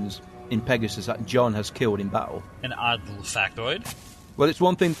humans in Pegasus that John has killed in battle. An odd little factoid. Well, it's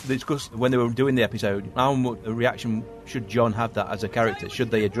one thing to discuss when they were doing the episode. How much a reaction should John have that as a character?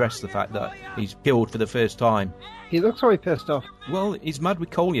 Should they address the fact that he's killed for the first time? He looks very pissed off. Well, he's mad with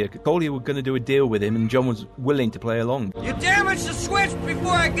Collier. Collier were going to do a deal with him, and John was willing to play along. You damaged the switch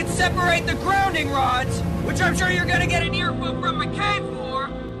before I could separate the grounding rods, which I'm sure you're going to get an earful from McKay for.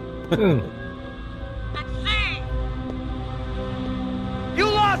 And see, you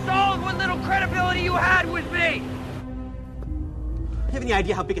lost all of what little credibility you had with me. You have any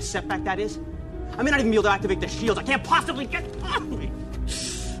idea how big a setback that is? I may not even be able to activate the shields. I can't possibly get on me.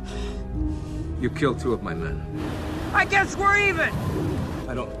 You killed 2 of my men. I guess we're even.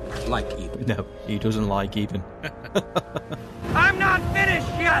 I don't like even. No, he doesn't like even. I'm not finished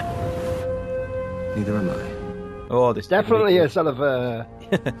yet. Neither am I. Oh, this definitely a sort of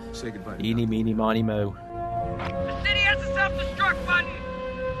Say goodbye. Eeny, meeny, miny, mo. The city has a self-destruct button.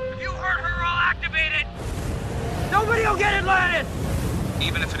 If you hurt her, I'll activate it. Nobody will get Atlantis.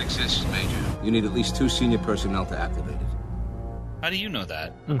 Even if it exists, Major, you need at least 2 senior personnel to activate it. How do you know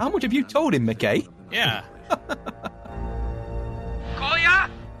that? How much have you told him, McKay? Yeah. Kolya?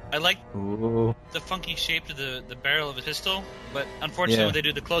 I like Ooh. the funky shape to the barrel of a pistol, but unfortunately when they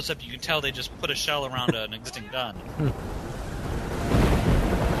do the close-up, you can tell they just put a shell around an existing gun.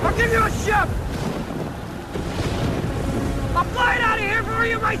 I'll give you a ship! I'll fly it out of here for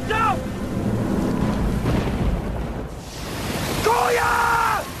you myself! Kolya!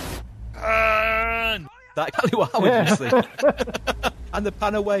 That's exactly what I was just thinking. And the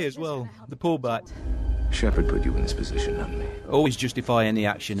pan away as well. The pullback. Shepard put you in this position, not me. Always justify any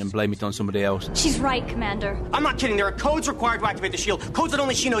action and blame it on somebody else. She's right, Commander. I'm not kidding. There are codes required to activate the shield. Codes that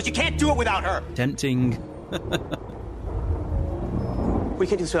only she knows. You can't do it without her. Tempting. We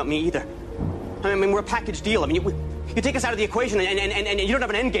can't do this without me either. I mean, we're a package deal. I mean, you take us out of the equation and you don't have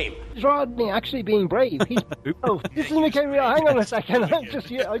an end game. Is Rodney actually being brave? Oh, this is McKay real. Hang on a second.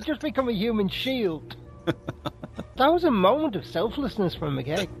 I've just become a human shield. That was a moment of selflessness from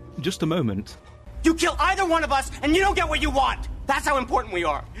McKay. Just a moment. You kill either one of us, and you don't get what you want. That's how important we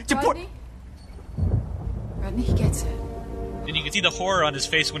are. Rodney, he gets it. And you can see the horror on his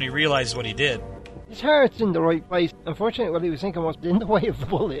face when he realized what he did. His heart's in the right place. Unfortunately, what he was thinking was in the way of the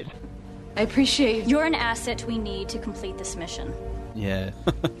bullet. I appreciate You're an asset we need to complete this mission. Yeah.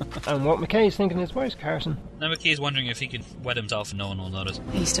 And what McKay's thinking is, where's Carson? Now McKay's wondering if he can wet himself and no one will notice.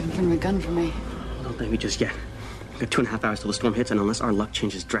 He stepped in front of a gun for me. Don't blame me just yet. We've got 2.5 hours till the storm hits, and unless our luck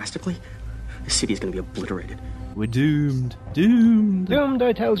changes drastically, the city is going to be obliterated. We're doomed. Doomed. Doomed,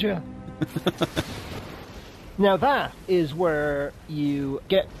 I tells you. Now that is where you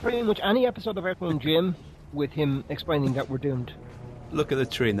get pretty much any episode of Earthworm Jim with him explaining that we're doomed. Look at the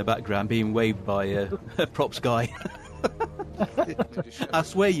tree in the background being waved by a props guy. I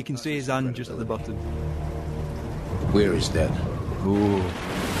swear you can see his hand just at the bottom. Weir is dead. Ooh.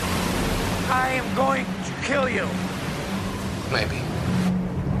 I am going to kill you. Maybe.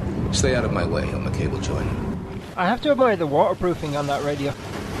 Stay out of my way, or McKay will join him. I have to admire the waterproofing on that radio.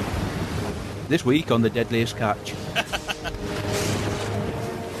 This week on The Deadliest Catch.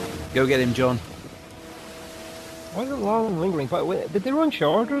 Go get him, John. Why is it long and lingering? Did they run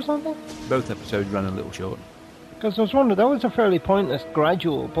short or something? Both episodes ran a little short. Because I was wondering, that was a fairly pointless,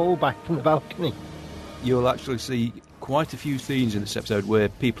 gradual pull back from the balcony. You'll actually see quite a few scenes in this episode where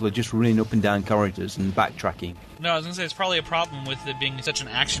people are just running up and down corridors and backtracking. No, I was going to say it's probably a problem with it being such an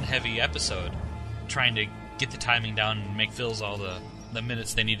action-heavy episode, trying to get the timing down and make fills all the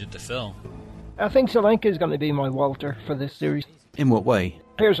minutes they needed to fill. I think Zelenka is going to be my Walter for this series. In what way?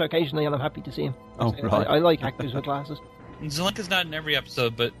 Appears occasionally and I'm happy to see him. Oh, right. I like actors with glasses. Zelenka's not in every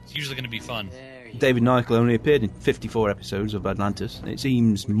episode, but it's usually going to be fun. David Nichol only appeared in 54 episodes of Atlantis. It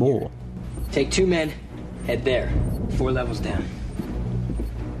seems more. Take 2 men, head there. 4 levels down.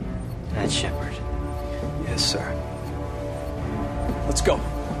 That's Shepard. Yes, sir. Let's go.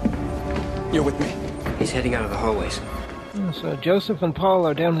 You're with me. He's heading out of the hallways. So Joseph and Paul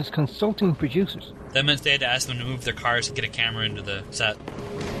are down as consulting producers. That meant they had to ask them to move their cars to get a camera into the set.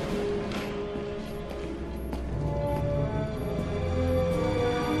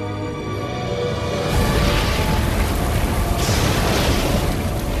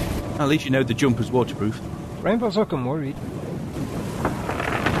 At least you know the jumper's waterproof. Rainbow's looking worried.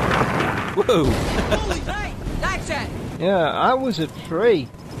 Whoa! Hey, that's it! Yeah, I was a tree.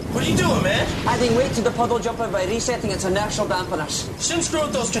 What are you doing, man? Adding weight to the puddle jumper by resetting its inertial dampeners. Shouldn't screw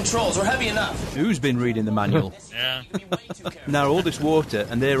with those controls. We're heavy enough. Who's been reading the manual? Yeah. Now all this water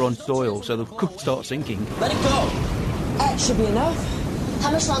and they're on soil, so they could start sinking. Let it go. That should be enough.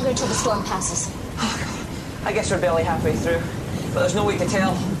 How much longer until the storm passes? I guess we're barely halfway through, but there's no way to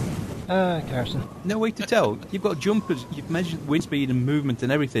tell. Carson. No way to tell. You've got jumpers, you've measured wind speed and movement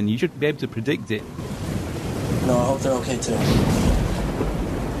and everything. You should be able to predict it. No, I hope they're okay too.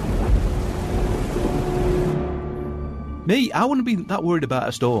 Me, I wouldn't be that worried about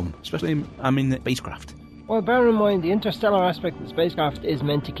a storm, especially I'm in the spacecraft. Well, bear in mind, the interstellar aspect of the spacecraft is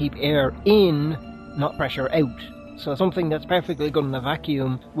meant to keep air in, not pressure out. So something that's perfectly good in a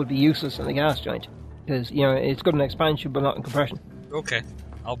vacuum would be useless in a gas giant. Because, you know, it's good in expansion, but not in compression. Okay,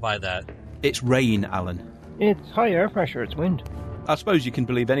 I'll buy that. It's rain, Alan. It's high air pressure, it's wind. I suppose you can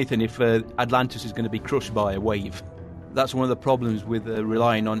believe anything if Atlantis is going to be crushed by a wave. That's one of the problems with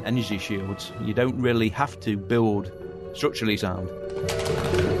relying on energy shields. You don't really have to build structurally sound.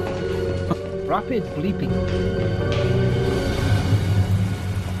 Rapid bleeping.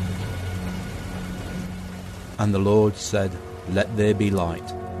 And the Lord said, "Let there be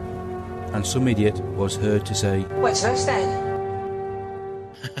light." And some idiot was heard to say, What's this then?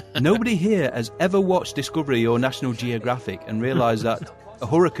 Nobody here has ever watched Discovery or National Geographic and realised that a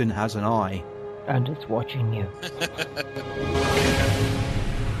hurricane has an eye. And it's watching you.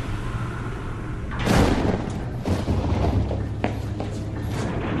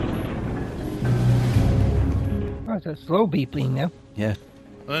 Oh, it's a slow beeping now. Yeah.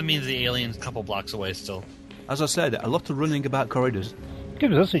 Well, that means the alien's a couple blocks away still. As I said, a lot of running about corridors.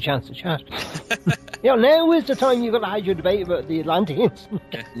 Gives us a chance to chat. Now is the time you've got to have your debate about the Atlanteans.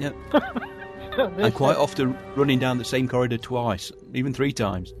 Yeah. And quite often running down the same corridor twice, even 3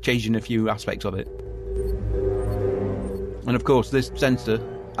 times, changing a few aspects of it. And of course, this sensor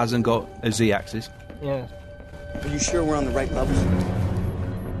hasn't got a Z-axis. Yes. Are you sure we're on the right level?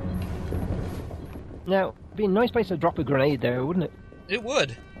 Now, it'd be a nice place to drop a grenade there, wouldn't it? It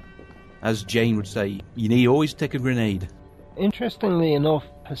would. As Jane would say, you need always take a grenade. Interestingly enough,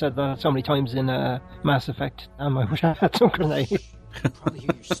 I said that so many times in Mass Effect, and I wish I had some grenade.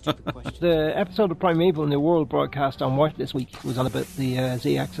 The episode of Primeval New World broadcast on Watch this week was on about the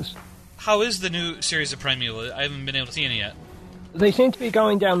Z-axis. How is the new series of Primeval? I haven't been able to see any yet. They seem to be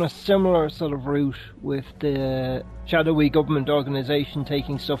going down a similar sort of route with the shadowy government organisation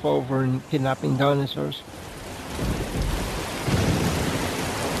taking stuff over and kidnapping dinosaurs.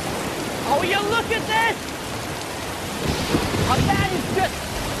 Oh, you look at this! Oh,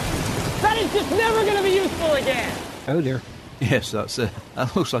 that is just never going to be useful again! Oh dear. Yes,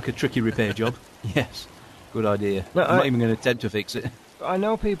 that looks like a tricky repair job. Yes, good idea. No, I'm not even going to attempt to fix it. I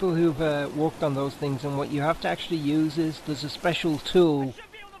know people who've worked on those things, and what you have to actually use is there's a special tool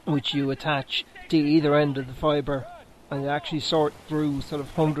which you attach to either end of the fibre, and it actually sorts through sort of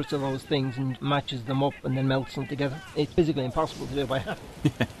hundreds of those things and matches them up and then melts them together. It's physically impossible to do by hand.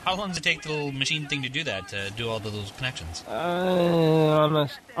 How long does it take the little machine thing to do that, to do all of those connections?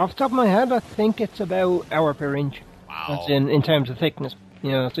 Off the top of my head, I think it's about an hour per inch. Wow. That's in terms of thickness.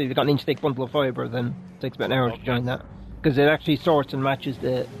 You know, so if you've got an inch thick bundle of fibre, then it takes about an hour to join that. Because it actually sorts and matches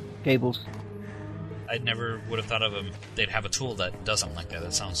the cables. I never would have thought of them. They'd have a tool that does something like that.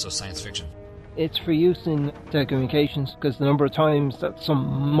 That sounds so science fiction. It's for use in telecommunications, because the number of times that some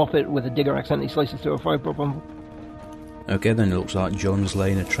muppet with a digger accidentally slices through a fibre bundle. Okay, then it looks like John's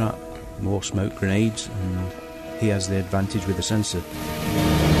laying a trap. More smoke grenades, and he has the advantage with the sensor.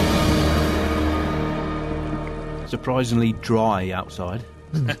 Surprisingly dry outside.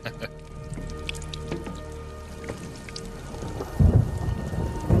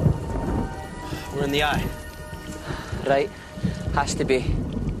 We're in the eye. Right. Has to be.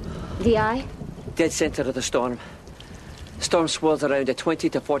 The eye? Dead centre of the storm. Storm swirls around a 20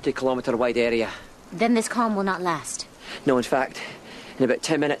 to 40 kilometre wide area. Then this calm will not last. No, in fact, in about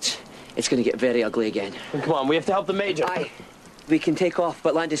 10 minutes, it's going to get very ugly again. Come on, we have to help the Major. Aye. We can take off,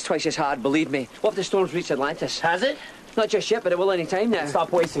 but land is twice as hard, believe me. What if the storm's reached Atlantis? Has it? Not just yet, but it will any time now.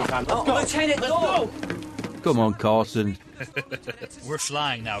 Stop wasting time. Let's go. Lieutenant, Let's go! Come on, Carson. We're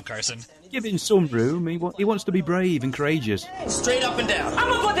flying now, Carson. Give him some room. He wants to be brave and courageous. Straight up and down.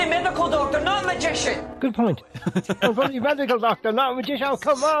 I'm a bloody medical doctor, not a magician. Good point. I'm a bloody medical doctor, not a magician. Oh,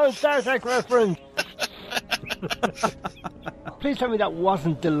 come on, Star Trek reference. Please tell me that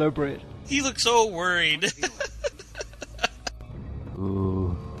wasn't deliberate. He looks so worried.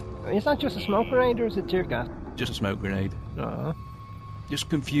 Ooh. Is that just a smoke grenade or is it tear gas? Just a smoke grenade. Uh-huh.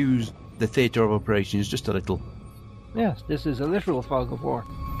 Just confuse the theatre of operations just a little. Yes, this is a literal fog of war.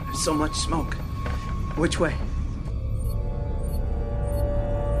 There's so much smoke. Which way?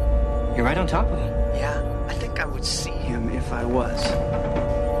 You're right on top of him. Yeah, I think I would see him if I was.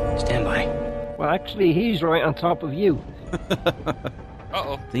 Stand by. Well, actually, he's right on top of you.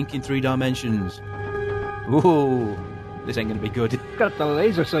 Uh-oh. Think in 3 dimensions. Ooh, this ain't gonna be good. Got the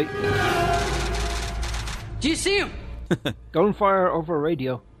laser sight. Do you see him? Gunfire over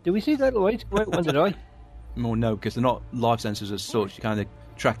radio. Did we see that light go out when did I? Well, no, because they're not live sensors as such. You're kind of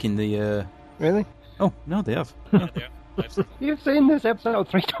tracking the... Really? Oh, no, they have. You've seen this episode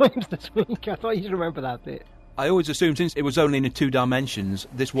 3 times this week. I thought you'd remember that bit. I always assumed since it was only in 2 dimensions,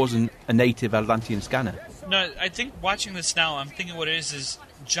 this wasn't a native Atlantean scanner. No, I think watching this now, I'm thinking what it is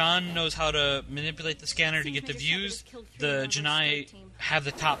John knows how to manipulate the scanner to get the views. The Janai have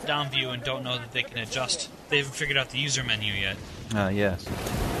the top-down view and don't know that they can adjust. They haven't figured out the user menu yet. Ah, yes.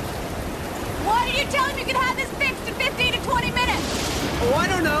 Why did you tell him you could have this fixed in 15 to 20 minutes? Oh, I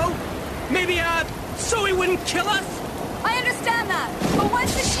don't know. Maybe, so he wouldn't kill us? I understand that. But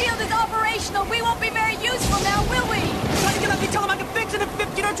once the shield is operational, we won't be very useful now, will we? How you gonna let me tell him I can fix it in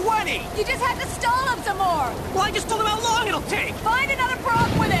 15 or 20? You just have to stall him some more. Well, I just told him how long it'll take. Find another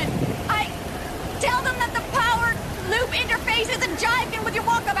proc with it. Tell them that the power loop interface isn't jiving with your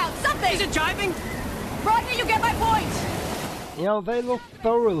walkabout. Something. Is it jiving? Roger, you get my point. You know, they look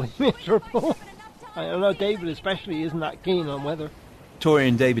thoroughly miserable. I don't know, David especially isn't that keen on weather. Tori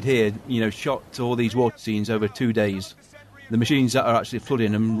and David here, shot all these water scenes over 2 days. The machines that are actually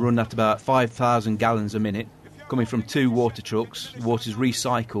flooding them run at about 5,000 gallons a minute, coming from 2 water trucks. The water's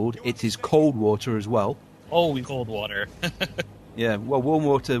recycled. It is cold water as well. Oh, cold water. Yeah, well, warm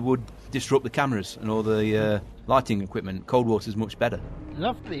water would disrupt the cameras and all the lighting equipment. Cold water's much better.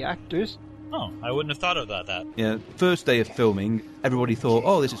 Enough for the actors. Oh, I wouldn't have thought of that. Yeah, first day of filming, everybody thought,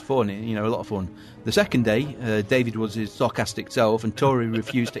 oh, this is fun, a lot of fun. The second day, David was his sarcastic self and Tori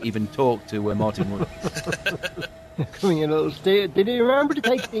refused to even talk to Martin Wood. Coming a little steer. Did he remember to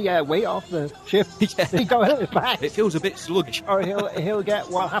take the weight off the ship? Yeah. He got it back. It feels a bit sluggish. Or he'll get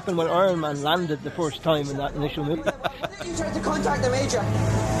what happened when Iron Man landed the first time in that initial movie. You tried to contact the Major.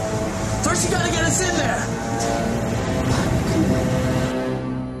 First you gotta get us in there.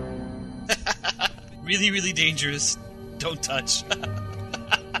 Really, really dangerous. Don't touch.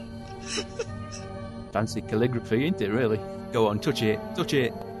 Fancy calligraphy, ain't it, really? Go on, touch it, touch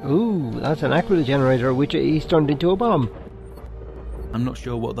it. Ooh, that's an Aquila generator, which he's turned into a bomb. I'm not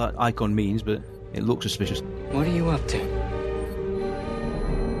sure what that icon means, but it looks suspicious. What are you up to?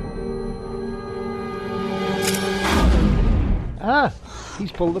 Ah,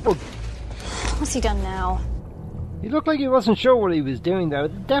 he's pulled the plug. What's he done now? He looked like he wasn't sure what he was doing there.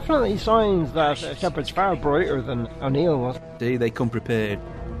 Definitely signs that Shepard's far brighter than O'Neill was. See, they come prepared.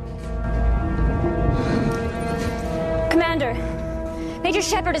 Commander, Major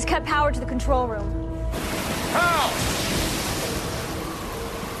Shepard has cut power to the control room. How?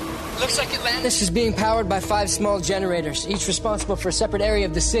 Looks like Atlantis is being powered by 5 small generators, each responsible for a separate area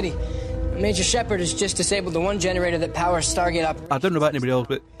of the city. Major Shepard has just disabled the one generator that powers Stargate up. I don't know about anybody else,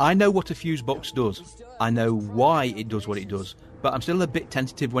 but I know what a fuse box does. I know why it does what it does. But I'm still a bit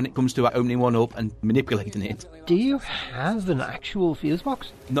tentative when it comes to opening one up and manipulating it. Do you have an actual fuse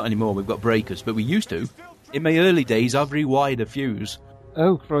box? Not anymore, we've got breakers, but we used to. In my early days, I've rewired a fuse.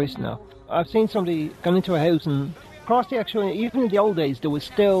 Oh, Christ, no. I've seen somebody gone into a house and across the actual, even in the old days, there was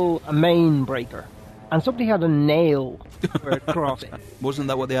still a main breaker. And somebody had a nail where it crossed it. Wasn't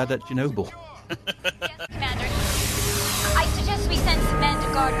that what they had at Chernobyl? Commander, I suggest we send some men to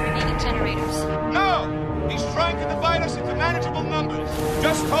guard the remaining generators. No! He's trying to divide us into manageable numbers.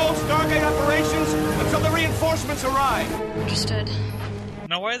 Just hold Stargate operations until the reinforcements arrive. Understood.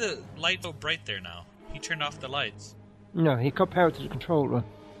 Now, why are the lights so bright there now? He turned off the lights. No, he cut power to the control room.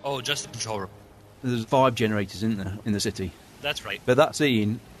 Oh, just the control room. There's 5 generators, isn't there, in the city? That's right. But that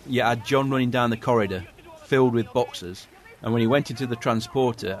scene, you had John running down the corridor, filled with boxes, and when he went into the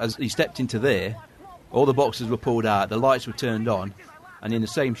transporter, as he stepped into there, all the boxes were pulled out, the lights were turned on, and in the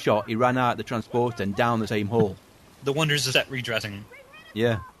same shot, he ran out the transporter and down the same hall. The wonders of set redressing.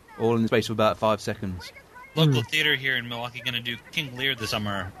 Yeah, all in the space of about 5 seconds. Local theater here in Milwaukee going to do King Lear this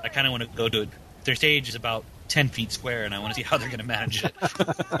summer. I kind of want to go to it. Their stage is about 10 feet square, and I want to see how they're going to manage it.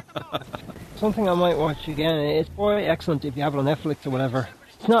 Something I might watch again. It's quite excellent if you have it on Netflix or whatever.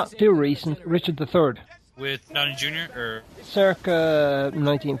 It's not too recent. Richard III. With Downey Jr. or circa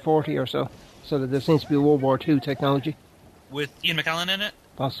 1940 or so. So that there seems to be World War II technology. with Ian McKellen in it?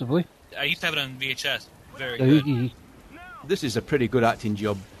 Possibly. I used to have it on VHS. Very good. This is a pretty good acting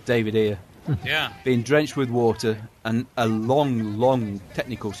job, David Ayer. Yeah. Being drenched with water and a long, long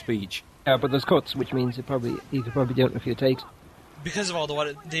technical speech. Yeah, but there's cuts, which means you could probably do it in a few takes. Because of all the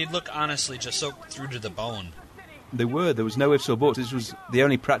water, they look honestly just soaked through to the bone. They were. There was no ifs or buts. This was the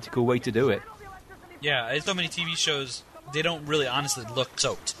only practical way to do it. Yeah, so many TV shows, they don't really honestly look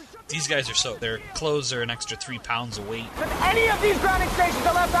soaked. These guys are soaked. Their clothes are an extra 3 pounds of weight. If any of these grounding stations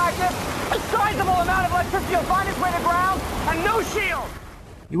are left active, a sizable amount of electricity will find its way to ground, and no shield!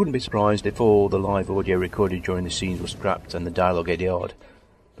 You wouldn't be surprised if all the live audio recorded during the scenes was scrapped and the dialogue ADR'd,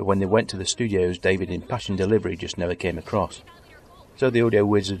 but when they went to the studios, David's impassioned delivery just never came across. So the audio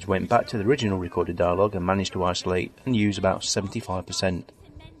wizards went back to the original recorded dialogue and managed to isolate and use about 75%,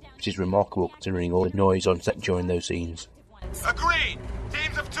 which is remarkable considering all the noise on set during those scenes. Agreed!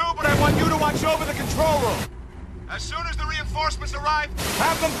 Teams of 2, but I want you to watch over the control room. As soon as the reinforcements arrive,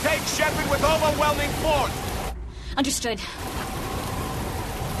 have them take Shepard with overwhelming force. Understood.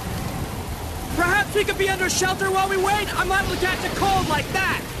 Perhaps we could be under shelter while we wait? I'm liable to catch a cold like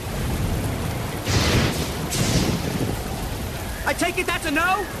that! I take it that's a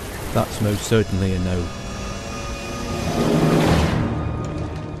no? That's most certainly a no.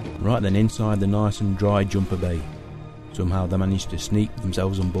 Right then, inside the nice and dry jumper bay, somehow they managed to sneak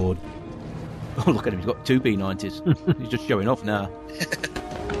themselves on board. Oh, look at him, he's got 2 P90s. He's just showing off now.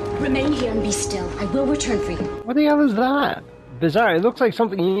 Remain here and be still. I will return for you. What the hell is that? Bizarre. It looks like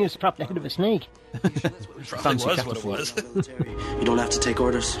something you used to prop the head of a snake. Probably was what it was. You don't have to take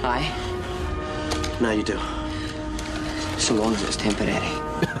orders. Aye. Now you do. So long as it's temporary.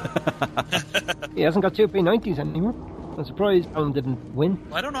 He hasn't got 2 P90s anymore. I'm surprised Alan didn't win.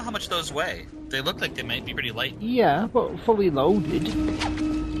 Well, I don't know how much those weigh. They look like they might be pretty light. Yeah, but fully loaded.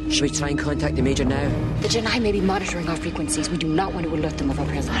 Should we try and contact the Major now? The Jedi may be monitoring our frequencies. We do not want to alert them of our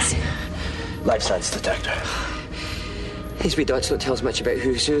presence. Life science detector. These wee dots don't tell us much about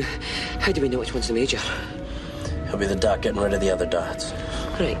who's who. How do we know which one's the Major? He'll be the dot getting rid of the other dots.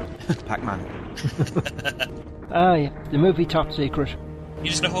 Right. Pac-Man. Ah, yeah. The movie Top Secret. You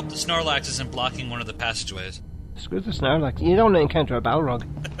just hope the Snorlax isn't blocking one of the passageways. Screw the Snorlax. You don't encounter a Balrog.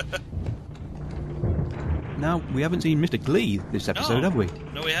 Now, we haven't seen Mr. Glee this episode, have we?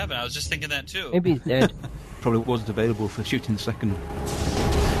 No, we haven't. I was just thinking that too. Maybe he's dead. Probably wasn't available for shooting the second.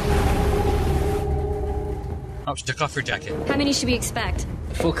 Oh, she took off her jacket. How many should we expect?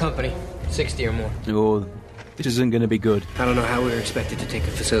 Full company. 60 or more. Oh, this isn't going to be good. I don't know how we were expected to take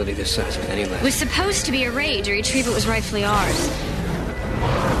a facility this size with any less. It was supposed to be a raid to retrieve what was rightfully ours.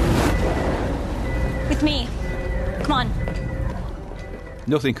 With me. Come on.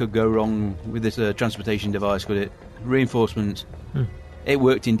 Nothing could go wrong with this transportation device, could it? Reinforcements. It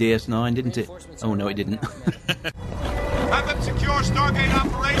worked in DS9, didn't it? Oh, no, it didn't. Have them secure Stargate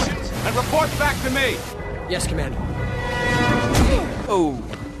operations and report back to me. Yes, Commander. Oh.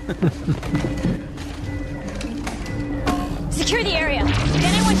 Secure the area.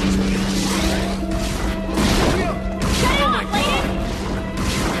 Then I want you to... Shut it off,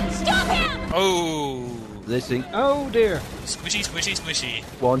 Layden! Stop him! Oh. This thing. Oh, dear. Squishy, squishy, squishy.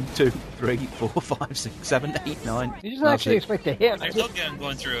 1, 2, 3, 4, 5, 6, 7, 8, 9. You didn't actually expect to hit. There's no gun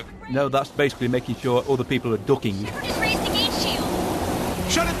going through. No, that's basically making sure other people are ducking. Just raise the gate shield.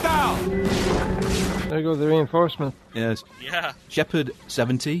 Shut it down! There go the reinforcement. Yes. Yeah. Shepard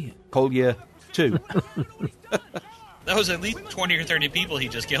 70, Collier 2. That was at least 20 or 30 people he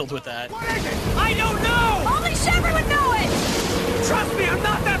just killed with that. I don't know! Only Shepard would know it! Trust me, I'm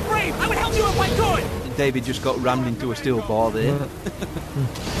not that brave! I would help you if I could! David just got rammed into a steel bar there.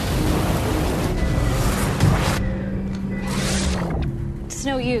 It's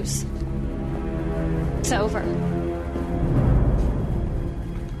no use. It's over.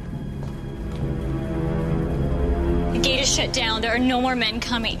 The gate is shut down. There are no more men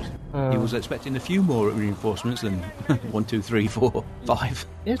coming. He was expecting a few more reinforcements than 1, 2, 3, 4, 5.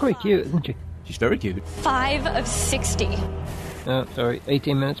 She's quite cute, isn't she? She's very cute. 5 of 60. Oh, sorry,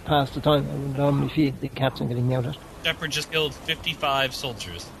 18 minutes past the time I would normally feed the cats and getting out of it. Shepard just killed 55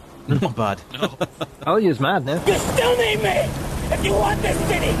 soldiers. Not bad. No. Collier's mad now. You still need me! If you want this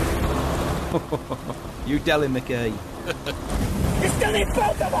city! You tell him, McKay. You still need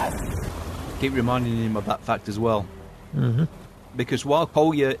both of us! Keep reminding him of that fact as well. Mm-hmm. Because while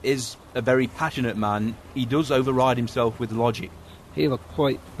Collier is a very passionate man, he does override himself with logic. He looked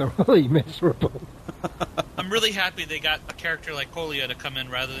quite thoroughly miserable. I'm really happy they got a character like Collier to come in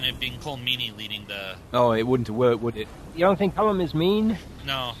rather than it being Cole Meany leading the... Oh, it wouldn't have worked, would it? You don't think Cullum is mean?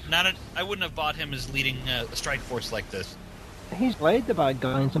 No, I wouldn't have bought him as leading a strike force like this. He's played the bad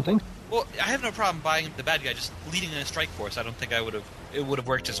guy in something. Well, I have no problem buying the bad guy, just leading a strike force. I don't think it would have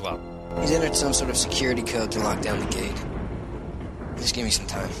worked as well. He's entered some sort of security code to lock down the gate. Just give me some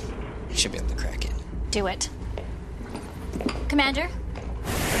time. I should be able to crack it. Do it. Commander?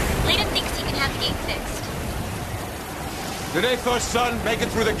 Layden thinks he can have the gate fixed. Did Athos' son make it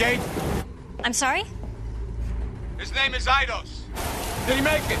through the gate? I'm sorry? His name is Eidos. Did he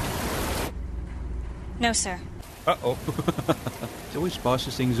make it? No, sir. Uh-oh. It always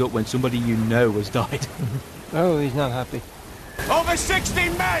spices things up when somebody you know has died. Oh, he's not happy. Over 60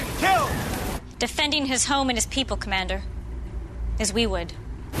 men killed! Defending his home and his people, Commander. As we would.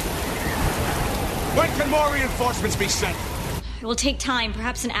 When can more reinforcements be sent? It will take time,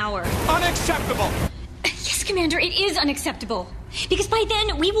 perhaps an hour. Unacceptable! Yes, Commander, it is unacceptable. Because by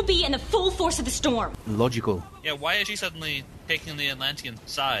then, we will be in the full force of the storm. Logical. Yeah, why is she suddenly taking the Atlantean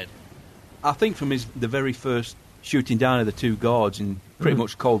side? I think from the very first shooting down of the two guards in pretty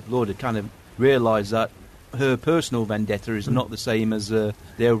much cold blood, I kind of realised that her personal vendetta is not the same as the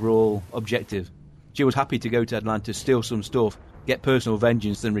overall objective. She was happy to go to Atlantis, steal some stuff, get personal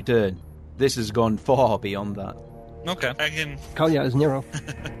vengeance, then return. This has gone far beyond that. Okay, I can... Collier is Nero.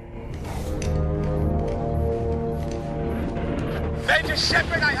 Major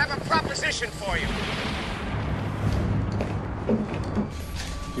Shepard, I have a proposition for you.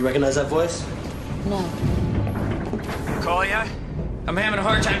 You recognize that voice? No. Collier? I'm having a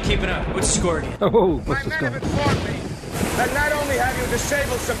hard time keeping up. What's the score again? Oh, what's My the men score? have informed me that not only have you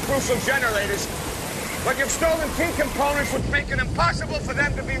disabled some crucial generators, but you've stolen key components which make it impossible for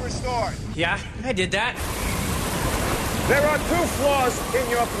them to be restored. Yeah, I did that. There are 2 flaws in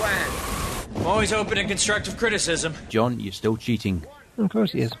your plan. I'm always open to constructive criticism. John, you're still cheating. Of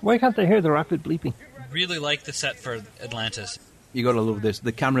course he is. Why can't they hear the rapid bleeping? Really like the set for Atlantis. You gotta love this.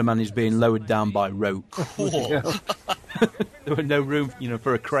 The cameraman is being lowered down by rope. Cool. There was no room,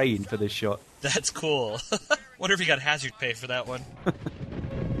 for a crane for this shot. That's cool. Wonder if he got hazard pay for that one.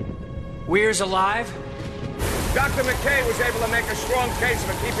 Weir's alive? Dr. McKay was able to make a strong case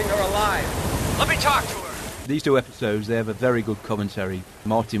for keeping her alive. Let me talk to her. These 2 episodes, they have a very good commentary.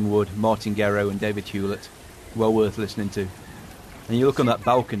 Martin Wood, Martin Garrow and David Hewlett. Well worth listening to. And you look on that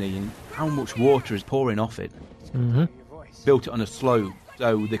balcony and how much water is pouring off it. Mm-hmm. Built it on a slope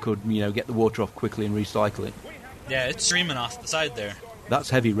so they could, get the water off quickly and recycle it. Yeah, it's streaming off the side there. That's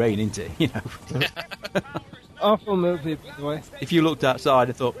heavy rain, isn't it? Awful movie, by the way. If you looked outside,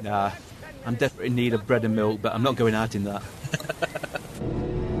 I thought, nah, I'm desperately in need of bread and milk, but I'm not going out in that.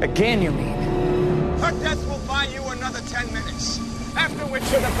 Again, you mean? Her death will buy you another 10 minutes. After which,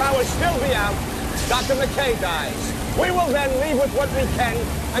 should the power still be out, Dr. McKay dies. We will then leave with what we can,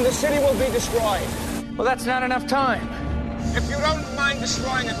 and the city will be destroyed. Well, that's not enough time. If you don't mind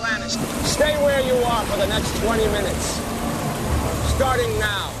destroying Atlantis, stay where you are for the next 20 minutes. Starting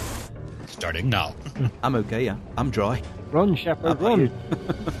now. Starting now. I'm okay, yeah. I'm dry. Run, Shepard, run.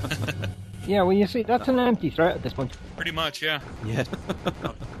 Yeah, well, you see, that's an empty threat at this point. Pretty much, yeah. Yeah.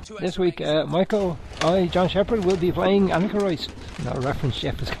 This week, Michael, John Shepard, will be playing Annika Rice. Not a reference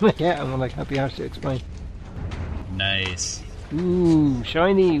Jeff is going to get, and one I can't be asked to explain. Nice. Ooh,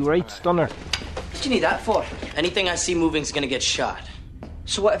 shiny, right stunner. What do you need that for? Anything I see moving is gonna get shot.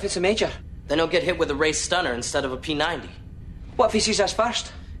 So what if it's a major? Then he'll get hit with a Ray Stunner instead of a P90. What if he sees us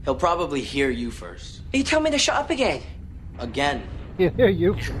first? He'll probably hear you first. Are you telling me to shut up again? Again. Yeah,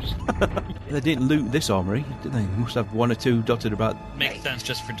 you first. They didn't loot this armory, did they? Must have one or two dotted about. Makes sense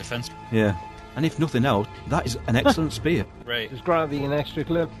just for defense. Yeah. And if nothing else, that is an excellent spear. Right. Just grabbing an extra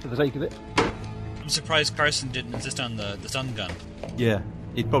clip for the sake of it. I'm surprised Carson didn't insist on the stun gun. Yeah,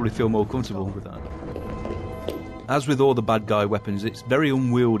 he'd probably feel more comfortable with that. As with all the bad guy weapons, it's very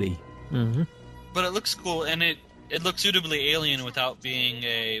unwieldy. Mm-hmm. But it looks cool, and it looks suitably alien without being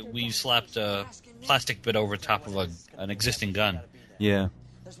we've slapped a plastic bit over top of an existing gun. Yeah.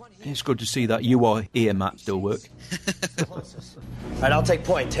 It's good to see that you are here, Matt, still work. Alright, I'll take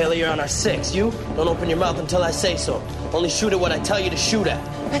point. Taylor, you're on our 6. You, don't open your mouth until I say so. Only shoot at what I tell you to shoot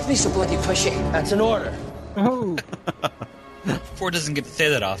at. Let's be so bloody pushy. That's an order. Oh. Ford doesn't get to say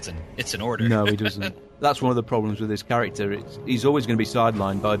that often. It's an order. No, he doesn't. That's one of the problems with this character. He's always going to be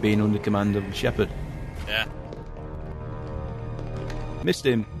sidelined by being under command of Shepard. Yeah. Missed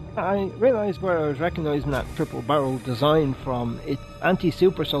him. I realised where I was recognising that triple barrel design from. It's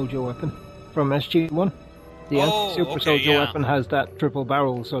anti-super soldier weapon from SG-1. The anti-super soldier weapon has that triple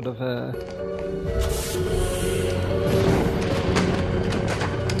barrel sort of.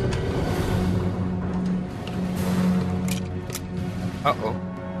 Uh-oh.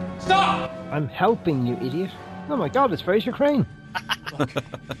 Stop! I'm helping you, idiot. Oh my god, it's Fraser Crane.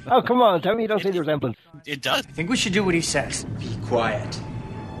 Oh, come on, tell me you don't see the resemblance. It does. I think we should do what he says. Be quiet.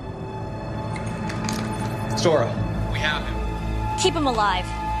 Sora. We have him. Keep him alive.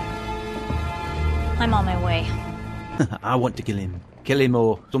 I'm on my way. I want to kill him. Kill him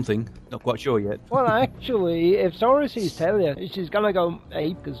or something. Not quite sure yet. Well, actually, if Sora sees Talia, she's gonna go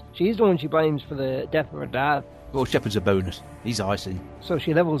ape, because she's the one she blames for the death of her dad. Well, Shepard's a bonus. He's icing. So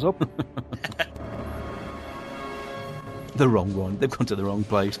she levels up. The wrong one. They've gone to the wrong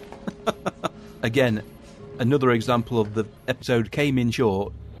place. Again, another example of the episode came in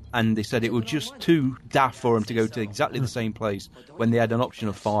short, and they said it was just too daft for them to go to exactly the same place when they had an option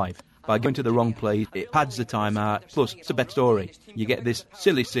of 5. By going to the wrong place, it pads the time out. Plus, it's a better story. You get this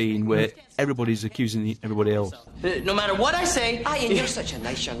silly scene where everybody's accusing everybody else. No matter what I say... Aye, and you're such a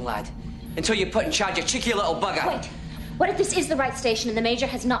nice young lad. Until you put in charge a cheeky little bugger. Wait, what if this is the right station and the Major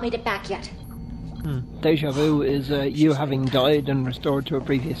has not made it back yet? Deja vu is you having died and restored to a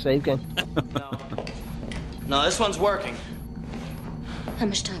previous save game. No, this one's working. How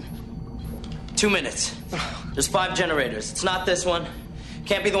much time? 2 minutes. There's 5 generators. It's not this one.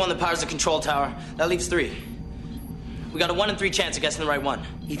 Can't be the one that powers the control tower. That leaves 3. We got a 1 in 3 chance of guessing the right one.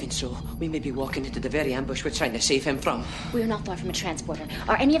 Even so, we may be walking into the very ambush we're trying to save him from. We are not far from a transporter.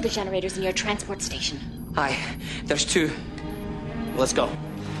 Are any of the generators in your transport station? Aye, there's 2. Let's go.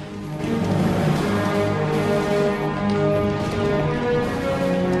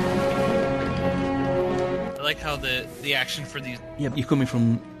 I like how the action for these... Yeah, but you're coming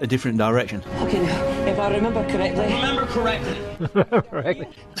from a different direction. Okay, now, if I remember correctly... Remember correctly.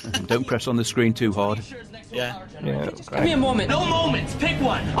 Don't press on the screen too hard. Yeah. Give me a moment. No moments. Pick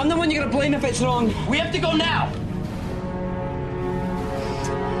one. I'm the one you're going to blame if it's wrong. We have to go now.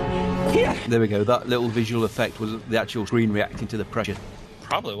 Here. There we go. That little visual effect was the actual screen reacting to the pressure.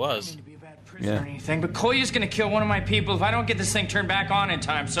 Probably was. Yeah. Anything, but Kolya's gonna kill one of my people if I don't get this thing turned back on in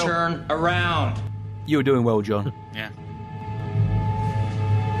time, so... Turn around. You were doing well, John. Yeah.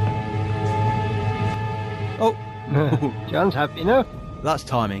 Oh. John's happy now. That's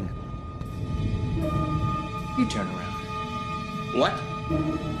timing. You turn around. What?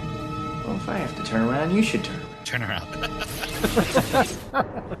 Well, if I have to turn around, you should turn around. Turn around.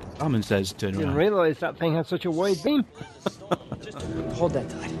 Hammond says turn Didn't around. realise that thing had such a wide beam. Hold that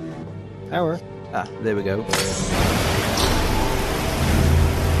thought. Power. Ah, there we go.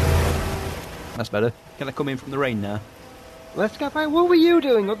 That's better. Can I come in from the rain now? Let's get back. What were you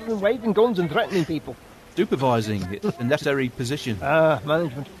doing other than waving guns and threatening people? Supervising. It's a necessary position.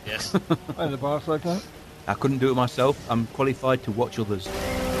 Management. Yes. I'm the boss like that. I couldn't do it myself. I'm qualified to watch others.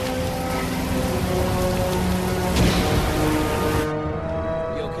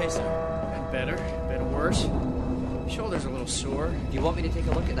 You okay, sir? Better. Better worse. Shoulder's a little sore. Do you want me to take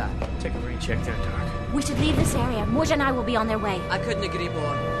a look at that? Take a recheck there, Doc. We should leave this area. Morta and I will be on their way. I couldn't agree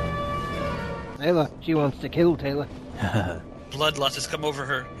more. Taylor, she wants to kill Taylor. Bloodlust has come over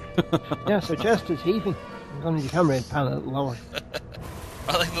her. Yeah, so chest is heaving. I'm going to the camera and pan a little lower.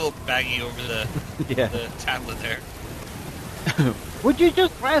 I like the little baggie over the tablet there. Would you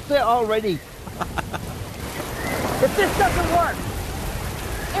just press it already? If this doesn't work,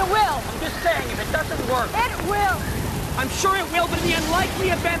 it will. I'm just saying, if it doesn't work. It will. I'm sure it will, but in the unlikely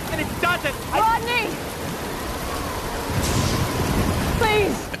event that it doesn't. Rodney!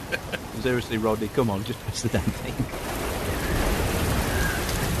 Please! Seriously, Rodney, come on, just press the damn thing.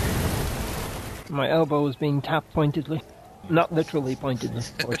 My elbow is being tapped pointedly. Not literally pointedly,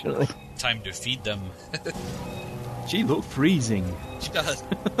 fortunately. Time to feed them. She looked freezing. She does.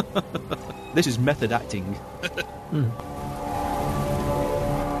 This is method acting.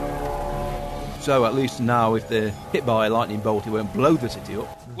 So at least now, if they're hit by a lightning bolt, it won't blow the city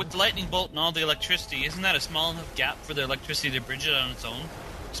up. With the lightning bolt and all the electricity, isn't that a small enough gap for the electricity to bridge it on its own?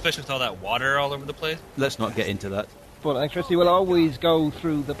 Especially with all that water all over the place? Let's not get into that. But electricity will always go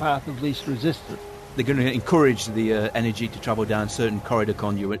through the path of least resistance. They're going to encourage the energy to travel down certain corridor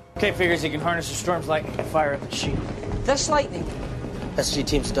conduit. K figures he can harness the storm's lightning and fire at the shield. This lightning. SG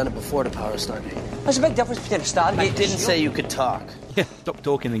team's done it before to power Stargate. There's a big difference between a Stargate I didn't say you could talk. Yeah, stop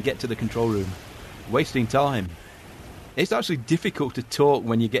talking and get to the control room. Wasting time. It's actually difficult to talk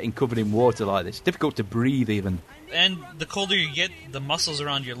when you're getting covered in water like this. Difficult to breathe even. And the colder you get, the muscles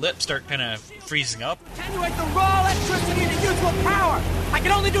around your lips start kind of freezing up. Attenuate the raw electricity into useful power. I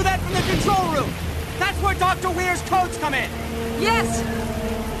can only do that from the control room. That's where Dr. Weir's codes come in. Yes!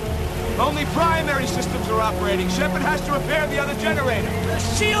 Only primary systems are operating. Shepard has to repair the other generator. The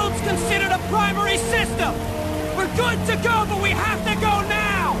shield's considered a primary system. We're good to go, but we have to go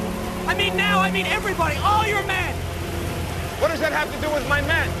now. I mean everybody, all your men. What does that have to do with my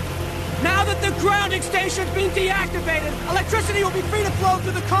men? Now that the grounding station's been deactivated, electricity will be free to flow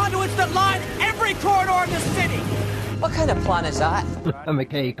through the conduits that line every corridor in the city. What kind of plan is that? A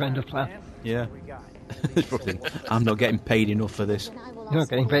McKay kind of plan. Yeah. I'm not getting paid enough for this. You're not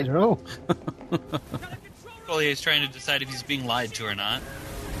getting paid at all. Collier is trying to decide if he's being lied to or not.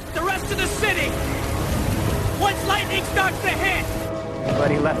 The rest of the city! Once lightning starts to hit!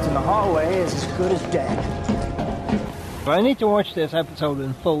 Anybody left in the hallway is as good as dead. But I need to watch this episode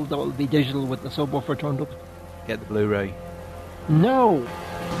in full, that will be digital with the subwoofer turned up. Get the Blu-ray. No!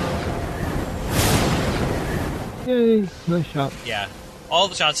 Yay, nice shot. Yeah, all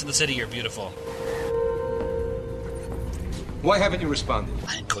the shots in the city are beautiful. Why haven't you responded?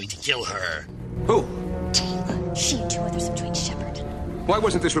 I'm going to kill her. Who? Taylor. She and 2 others have joined Shepard. Why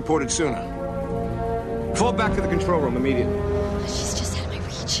wasn't this reported sooner? Fall back to the control room immediately. She's just out of my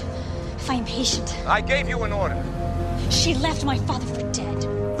reach. If I am patient. I gave you an order. She left my father for dead.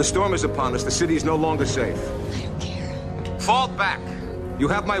 The storm is upon us. The city is no longer safe. I don't care. Fall back. You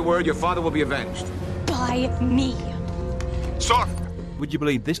have my word. Your father will be avenged. By me. Sorry. Would you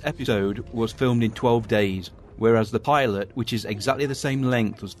believe this episode was filmed in 12 days, whereas the pilot, which is exactly the same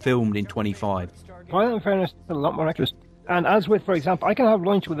length, was filmed in 25? Pilot, in fairness, is a lot more accurate. And as with, for example, I can have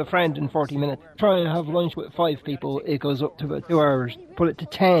lunch with a friend in 40 minutes. Try and have lunch with 5 people, it goes up to about 2 hours. Put it to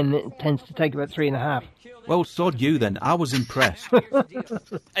 10, it tends to take about 3.5. Well, sod you then. I was impressed.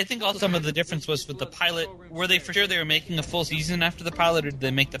 I think also some of the difference was with the pilot. Were they for sure they were making a full season after the pilot, or did they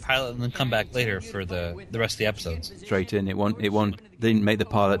make the pilot and then come back later for the rest of the episodes? Straight in. It didn't make the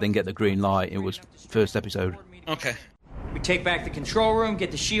pilot, then get the green light. It was first episode. Okay. We take back the control room, get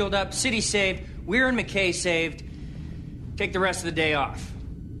the shield up, city saved, Weir and McKay saved. Take the rest of the day off.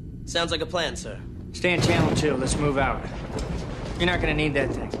 Sounds like a plan, sir. Stay in Channel 2. Let's move out. You're not gonna need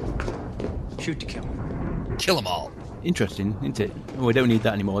that thing. Shoot to kill. Kill them all. Interesting, isn't it? Oh, we don't need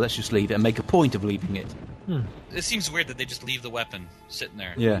that anymore. Let's just leave it and make a point of leaving it. It seems weird that they just leave the weapon sitting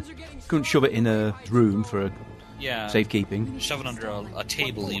there. Yeah. Couldn't shove it in a room for safekeeping. Shove it under a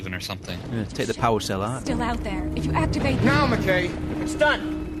table even or something. Yeah, take the power cell out. Still out there. If you activate... Now, McKay! It's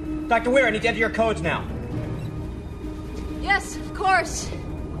done. Dr. Weir, I need to enter your codes now. Yes, of course.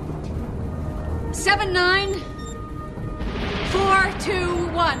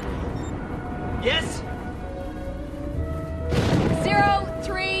 79421. Yes?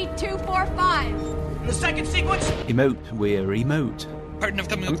 03245. In the second sequence? Emote, we're emote. Pardon of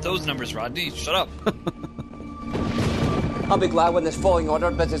coming up with those numbers, Rodney. Shut up. I'll be glad when this falling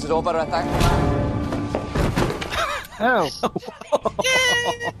order business is over, I think. Ow.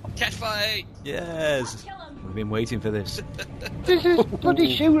 Cat fight. Yes. We've been waiting for this. This is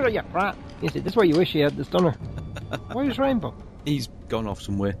bloody shooter, you brat. You see, this is why you wish you had the stunner. Where's Rainbow? He's gone off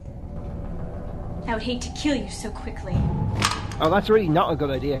somewhere. I would hate to kill you so quickly. Oh, that's really not a good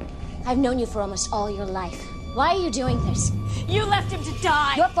idea. I've known you for almost all your life. Why are you doing this? You left him to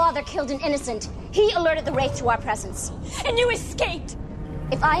die! Your father killed an innocent. He alerted the Wraith to our presence. And you escaped!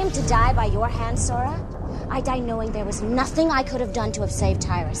 If I am to die by your hand, Sora, I die knowing there was nothing I could have done to have saved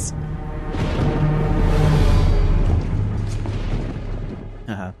Tyrus.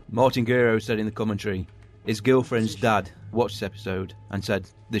 Martin Guerrero said in the commentary, his girlfriend's dad watched this episode and said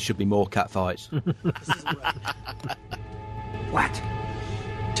there should be more cat fights. What?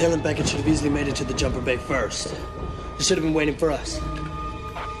 Taylor and Beckett should have easily made it to the jumper bay first. They should have been waiting for us.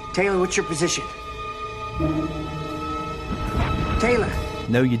 Taylor, what's your position? Taylor!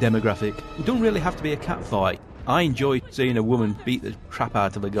 Know your demographic. It don't really have to be a cat fight. I enjoy seeing a woman beat the crap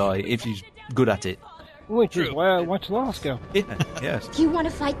out of a guy if she's good at it. Which is why I watch Lost go. Yeah, yes. If you want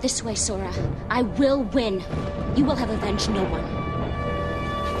to fight this way, Sora, I will win. You will have avenged no one.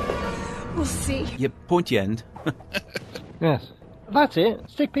 We'll see. Your pointy end. Yes. That's it.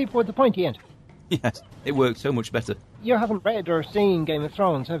 Stick people with the pointy end. Yes, it works so much better. You haven't read or seen Game of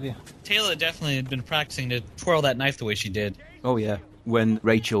Thrones, have you? Taylor definitely had been practicing to twirl that knife the way she did. Oh, yeah. When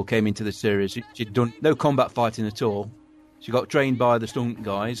Rachel came into the series, she'd done no combat fighting at all. She got trained by the stunt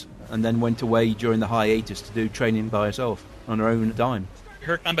guys and then went away during the hiatus to do training by herself on her own dime.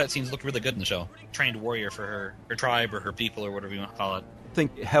 Her combat scenes looked really good in the show. Trained warrior for her tribe or her people or whatever you want to call it. I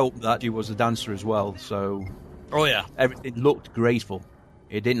think it helped that she was a dancer as well, so... Oh, yeah. Everything looked graceful.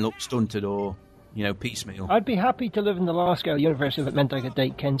 It didn't look stunted or, piecemeal. I'd be happy to live in the Lost Girl universe if it meant I could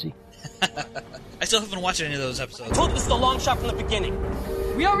date Kenzie. I still haven't watched any of those episodes. I told you this is a long shot from the beginning.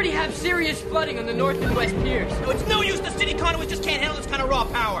 We already have serious flooding on the north and west piers. No, it's no use. The city conduits just can't handle this kind of raw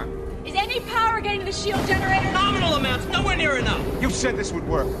power. Is any power getting to the shield generator? Nominal amounts, nowhere near enough. You said this would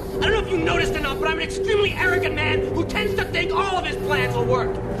work. I don't know if you noticed or not, but I'm an extremely arrogant man who tends to think all of his plans will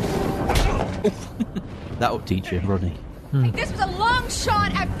work. That'll teach you, Rodney. This was a long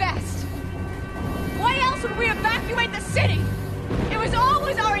shot at best. Why else would we evacuate the city? It was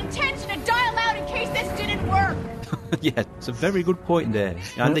always our intention to dial out in case this didn't work. Yeah, it's a very good point there.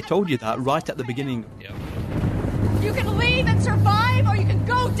 And they told you that right at the beginning. Yeah. You can leave and survive, or you can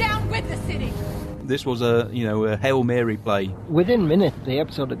go down with the city. This was a Hail Mary play. Within minutes, the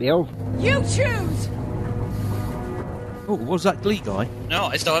episode would be over. You choose! Oh, was that Glee guy? No,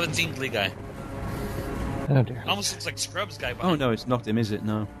 I still haven't seen Glee Guy. Oh, dear. Almost looks like Scrubs guy. Oh, no, it's not him, is it?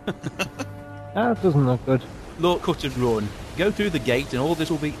 No. That doesn't look good. Look, cut and run. Go through the gate and all this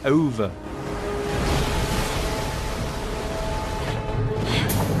will be over.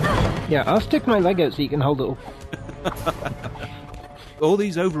 Yeah, I'll stick my leg out so you can hold it up. All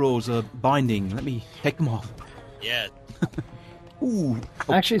these overalls are binding. Let me take them off. Yeah. Ooh.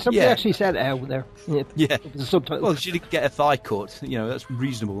 Actually, somebody actually said "ow" there. Yeah. It was a subtitle. Well, she did get a thigh cut. That's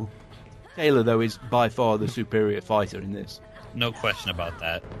reasonable. Taylor, though, is by far the superior fighter in this. No question about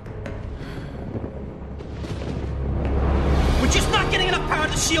that. We're just not getting enough power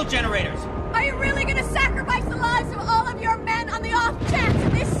to the shield generators. Are you really going to sacrifice the lives of all of your men on the off chance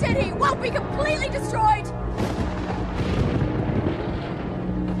that this city won't be completely destroyed?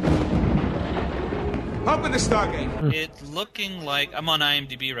 Open the Stargate. It's looking like... I'm on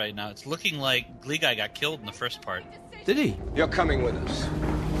IMDb right now. It's looking like Glee Guy got killed in the first part. Did he? You're coming with us.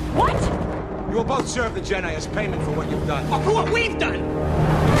 What? You will both serve the Jedi as payment for what you've done. Oh, for what we've done!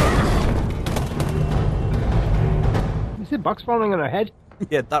 Is the box falling on her head?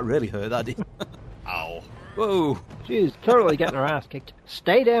 Yeah, that really hurt, that did. Ow. Whoa. She's totally getting her ass kicked.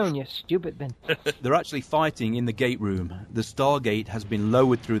 Stay down, you stupid bin. They're actually fighting in the gate room. The Stargate has been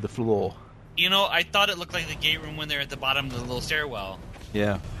lowered through the floor. I thought it looked like the gate room when they're at the bottom of the little stairwell.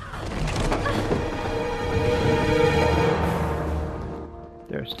 Yeah.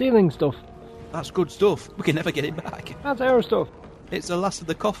 They're stealing stuff. That's good stuff. We can never get it back. That's our stuff. It's the last of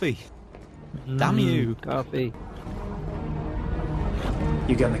the coffee. Damn you. Coffee.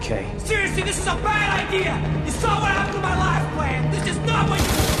 You got McKay. Seriously, this is a bad idea! You saw what happened to my last plan! This is not what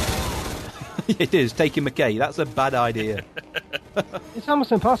It is. Taking McKay. That's a bad idea. It's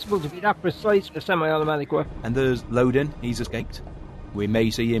almost impossible to be that precise with a semi-automatic weapon. And there's Loden. He's escaped. We may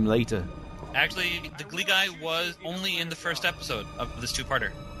see him later. Actually, the Glee Guy was only in the first episode of this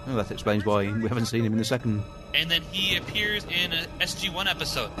two-parter. Oh, that explains why we haven't seen him in the second. And then he appears in a SG-1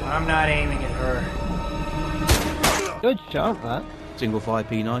 episode. I'm not aiming at her. Good shot, that. Single fire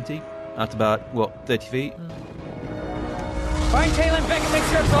P90 at about, 30 feet? Find Taylor and Beck and make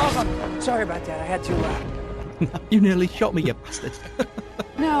sure it's all of them. Sorry about that. I had to, You nearly shot me, you bastard.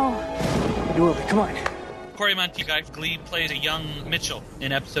 No. You will be. Come on. Corey Monteith guy from Glee plays a young Mitchell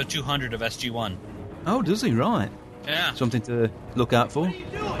in episode 200 of SG-1. Oh, does he? Right. Yeah. Something to look out for. I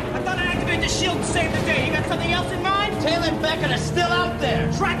thought I'd activate the shield to save the day. You got something else in mind? Taylor and Beckett are still out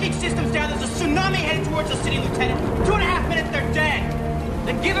there. Tracking system's down. There's a tsunami headed towards the city, Lieutenant. 2.5 minutes, they're dead.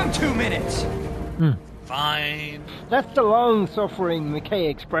 Then give them 2 minutes. Fine. That's the long-suffering McKay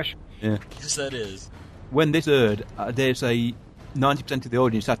expression. Yeah. Yes, that is. When this aired, I dare say 90% of the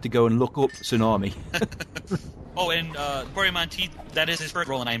audience had to go and look up Tsunami. Oh, and Corey Monteith, that is his first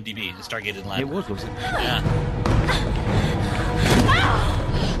role in IMDb, the Stargate Atlantis. It was, wasn't it? Yeah.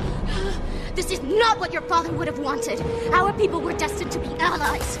 This is not what your father would have wanted. Our people were destined to be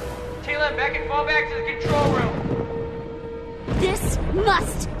allies. Taylor and Beckett, fall back to the control room. This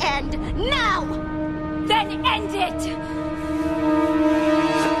must end now! Then end it!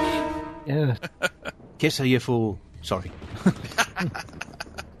 Yeah. Kiss her, you fool. Sorry.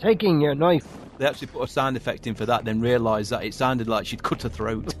 Taking your knife. They actually put a sound effect in for that, then realised that it sounded like she'd cut her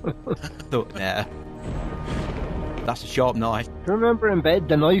throat. Thought, nah. That's a sharp knife. Do you remember in bed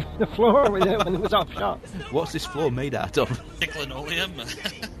the knife on the floor when it was off shot? What's this floor made out of? Thick linoleum.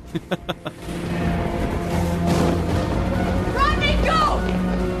 Rodney, go!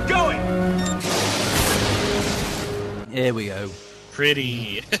 Going! Here we go.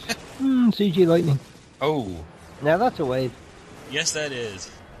 Pretty. CG lightning. Oh. Now that's a wave. Yes, that is.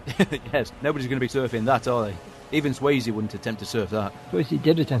 Yes, nobody's going to be surfing that, are they? Even Swayze wouldn't attempt to surf that. Swayze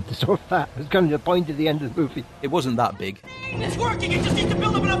did attempt to surf that. It was kind of the point at the end of the movie. It wasn't that big. It's working! It just needs to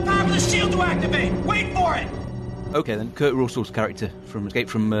build up enough power for the shield to activate! Wait for it! Okay, then, Kurt Russell's character from Escape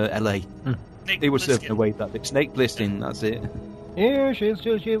from L.A. He was surfing a wave that big. Snake Plissken, that's it. Here, shield.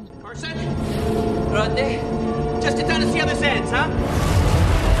 Carson? Rodney? Just in time to see how this ends, huh?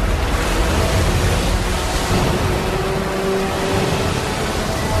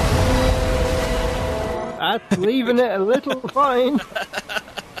 That's leaving it a little fine.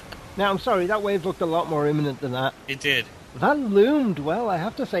 Now, I'm sorry, that wave looked a lot more imminent than that. It did. That loomed well, I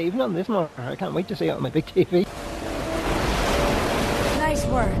have to say, even on this marker. I can't wait to see it on my big TV. Nice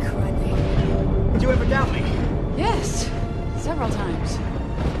work, Rodney. Did you ever doubt me? Yes, several times.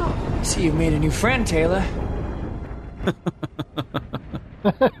 Oh, I see you've made a new friend, Taylor.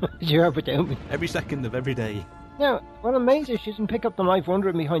 Did you ever doubt me? Every second of every day. Now, what I'm amazed is she didn't pick up the knife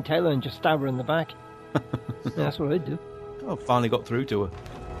wandering behind Taylor and just stab her in the back. That's what I'd do. Oh, finally got through to her.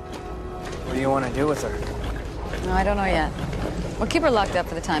 What do you want to do with her? No, I don't know yet. We'll keep her locked up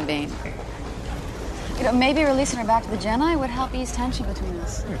for the time being. You know, maybe releasing her back to the Jedi would help ease tension between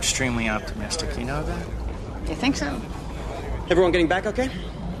us. You're extremely optimistic, you know that? Do you think so? Everyone getting back okay?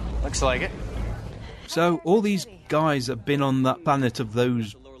 Looks like it. So, all these guys have been on that planet of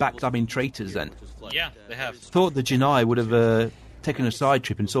those backstabbing traitors then? Yeah, they have. Thought the Jedi would have taken a side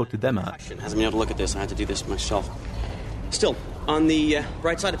trip and sorted them out. Hasn't been able to look at this. I had to do this myself. Still, on the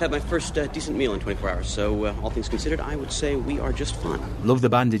bright side, I've had my first decent meal in 24 hours, so all things considered, I would say we are just fine. Love the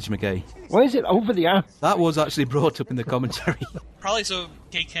bandage, McKay. Why is it over the arm? That was actually brought up in the commentary. Probably so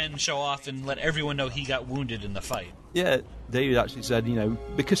Kay can show off and let everyone know he got wounded in the fight. Yeah, David actually said,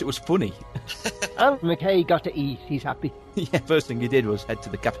 because it was funny. And McKay got to eat. He's happy. Yeah, first thing he did was head to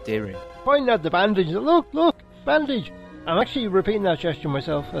the cafeteria. Pointing out the bandage. Look, bandage. I'm actually repeating that gesture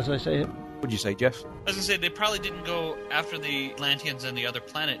myself as I say it. What'd you say, Jeff? I was going to say, they probably didn't go after the Atlanteans and the other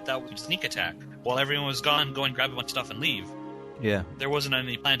planet. That was a sneak attack. While everyone was gone, go and grab a bunch of stuff and leave. Yeah. There wasn't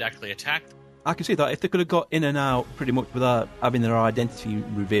any plan to actually attack. I can see that. If they could have got in and out pretty much without having their identity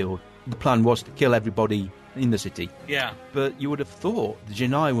revealed, the plan was to kill everybody in the city. Yeah. But you would have thought the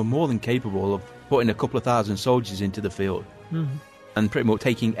Jedi were more than capable of putting a couple of thousand soldiers into the field. Mm-hmm. And pretty much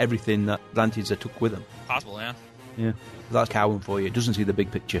taking everything that Atlanteans took with them. Possible, yeah. Yeah. That's Cowan for you. Doesn't see the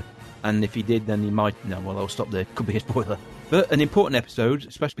big picture. And if he did, then he might... No, well, I'll stop there. Could be a spoiler. But an important episode,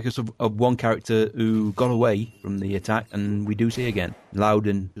 especially because of one character who got away from the attack, and we do see again.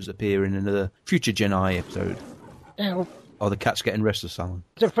 Loudon does appear in another future Jedi episode. Ow. Oh, the cat's getting restless, Alan.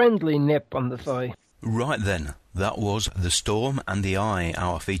 It's a friendly nip on the thigh. Right then, that was The Storm and the Eye,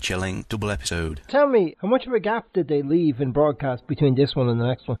 our feature-length double episode. Tell me, how much of a gap did they leave in broadcast between this one and the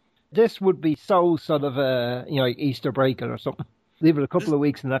next one? This would be so sort of like Easter break or something. Leave it a couple of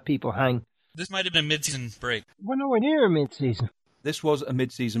weeks and let people hang. This might have been a mid-season break. We're nowhere near a mid-season. This was a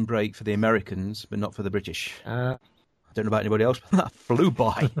mid-season break for the Americans, but not for the British. I don't know about anybody else, but that flew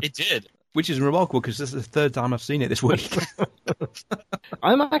by. It did. Which is remarkable because this is the third time I've seen it this week.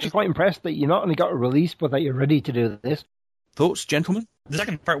 I'm actually quite impressed that you not only got a release, but that you're ready to do this. Thoughts, gentlemen? The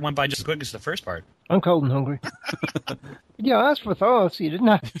second part went by just as quick as the first part. I'm cold and hungry. You asked for thoughts, you didn't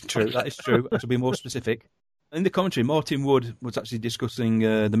have. True, that is true. I should be more specific. In the commentary, Martin Wood was actually discussing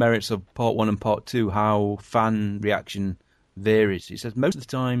the merits of Part 1 and Part 2, how fan reaction varies. He says most of the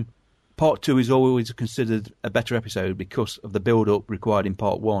time, Part 2 is always considered a better episode because of the build-up required in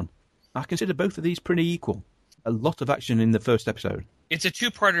Part 1. I consider both of these pretty equal. A lot of action in the first episode. It's a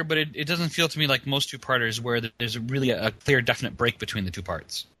two-parter, but it doesn't feel to me like most two-parters where there's really a clear, definite break between the two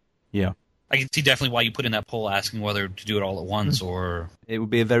parts. Yeah. I can see definitely why you put in that poll asking whether to do it all at once or... It would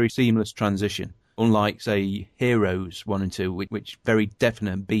be a very seamless transition. Unlike, say, Heroes 1 and 2, which very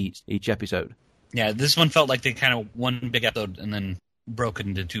definite beats each episode. Yeah, this one felt like they kind of one big episode and then broke it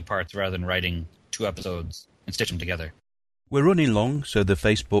into two parts rather than writing two episodes and stitch them together. We're running long, so the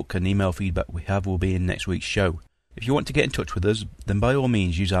Facebook and email feedback we have will be in next week's show. If you want to get in touch with us, then by all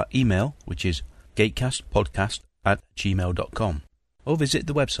means use our email, which is gatecastpodcast@gmail.com, or visit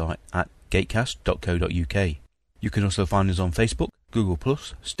the website at gatecast.co.uk. You can also find us on Facebook, Google+,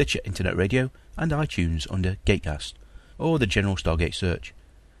 Stitcher Internet Radio, and iTunes under Gatecast, or the general Stargate search.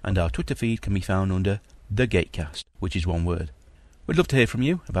 And our Twitter feed can be found under The Gatecast, which is one word. We'd love to hear from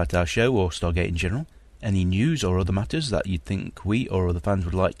you about our show or Stargate in general. Any news or other matters that you'd think we or other fans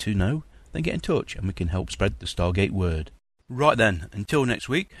would like to know, then get in touch and we can help spread the Stargate word. Right then, until next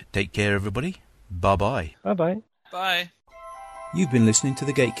week, take care everybody. Bye-bye. Bye-bye. Bye. You've been listening to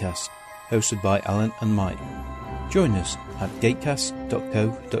The Gatecast, hosted by Alan and Mike. Join us at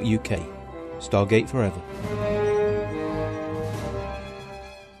gatecast.co.uk. Stargate forever.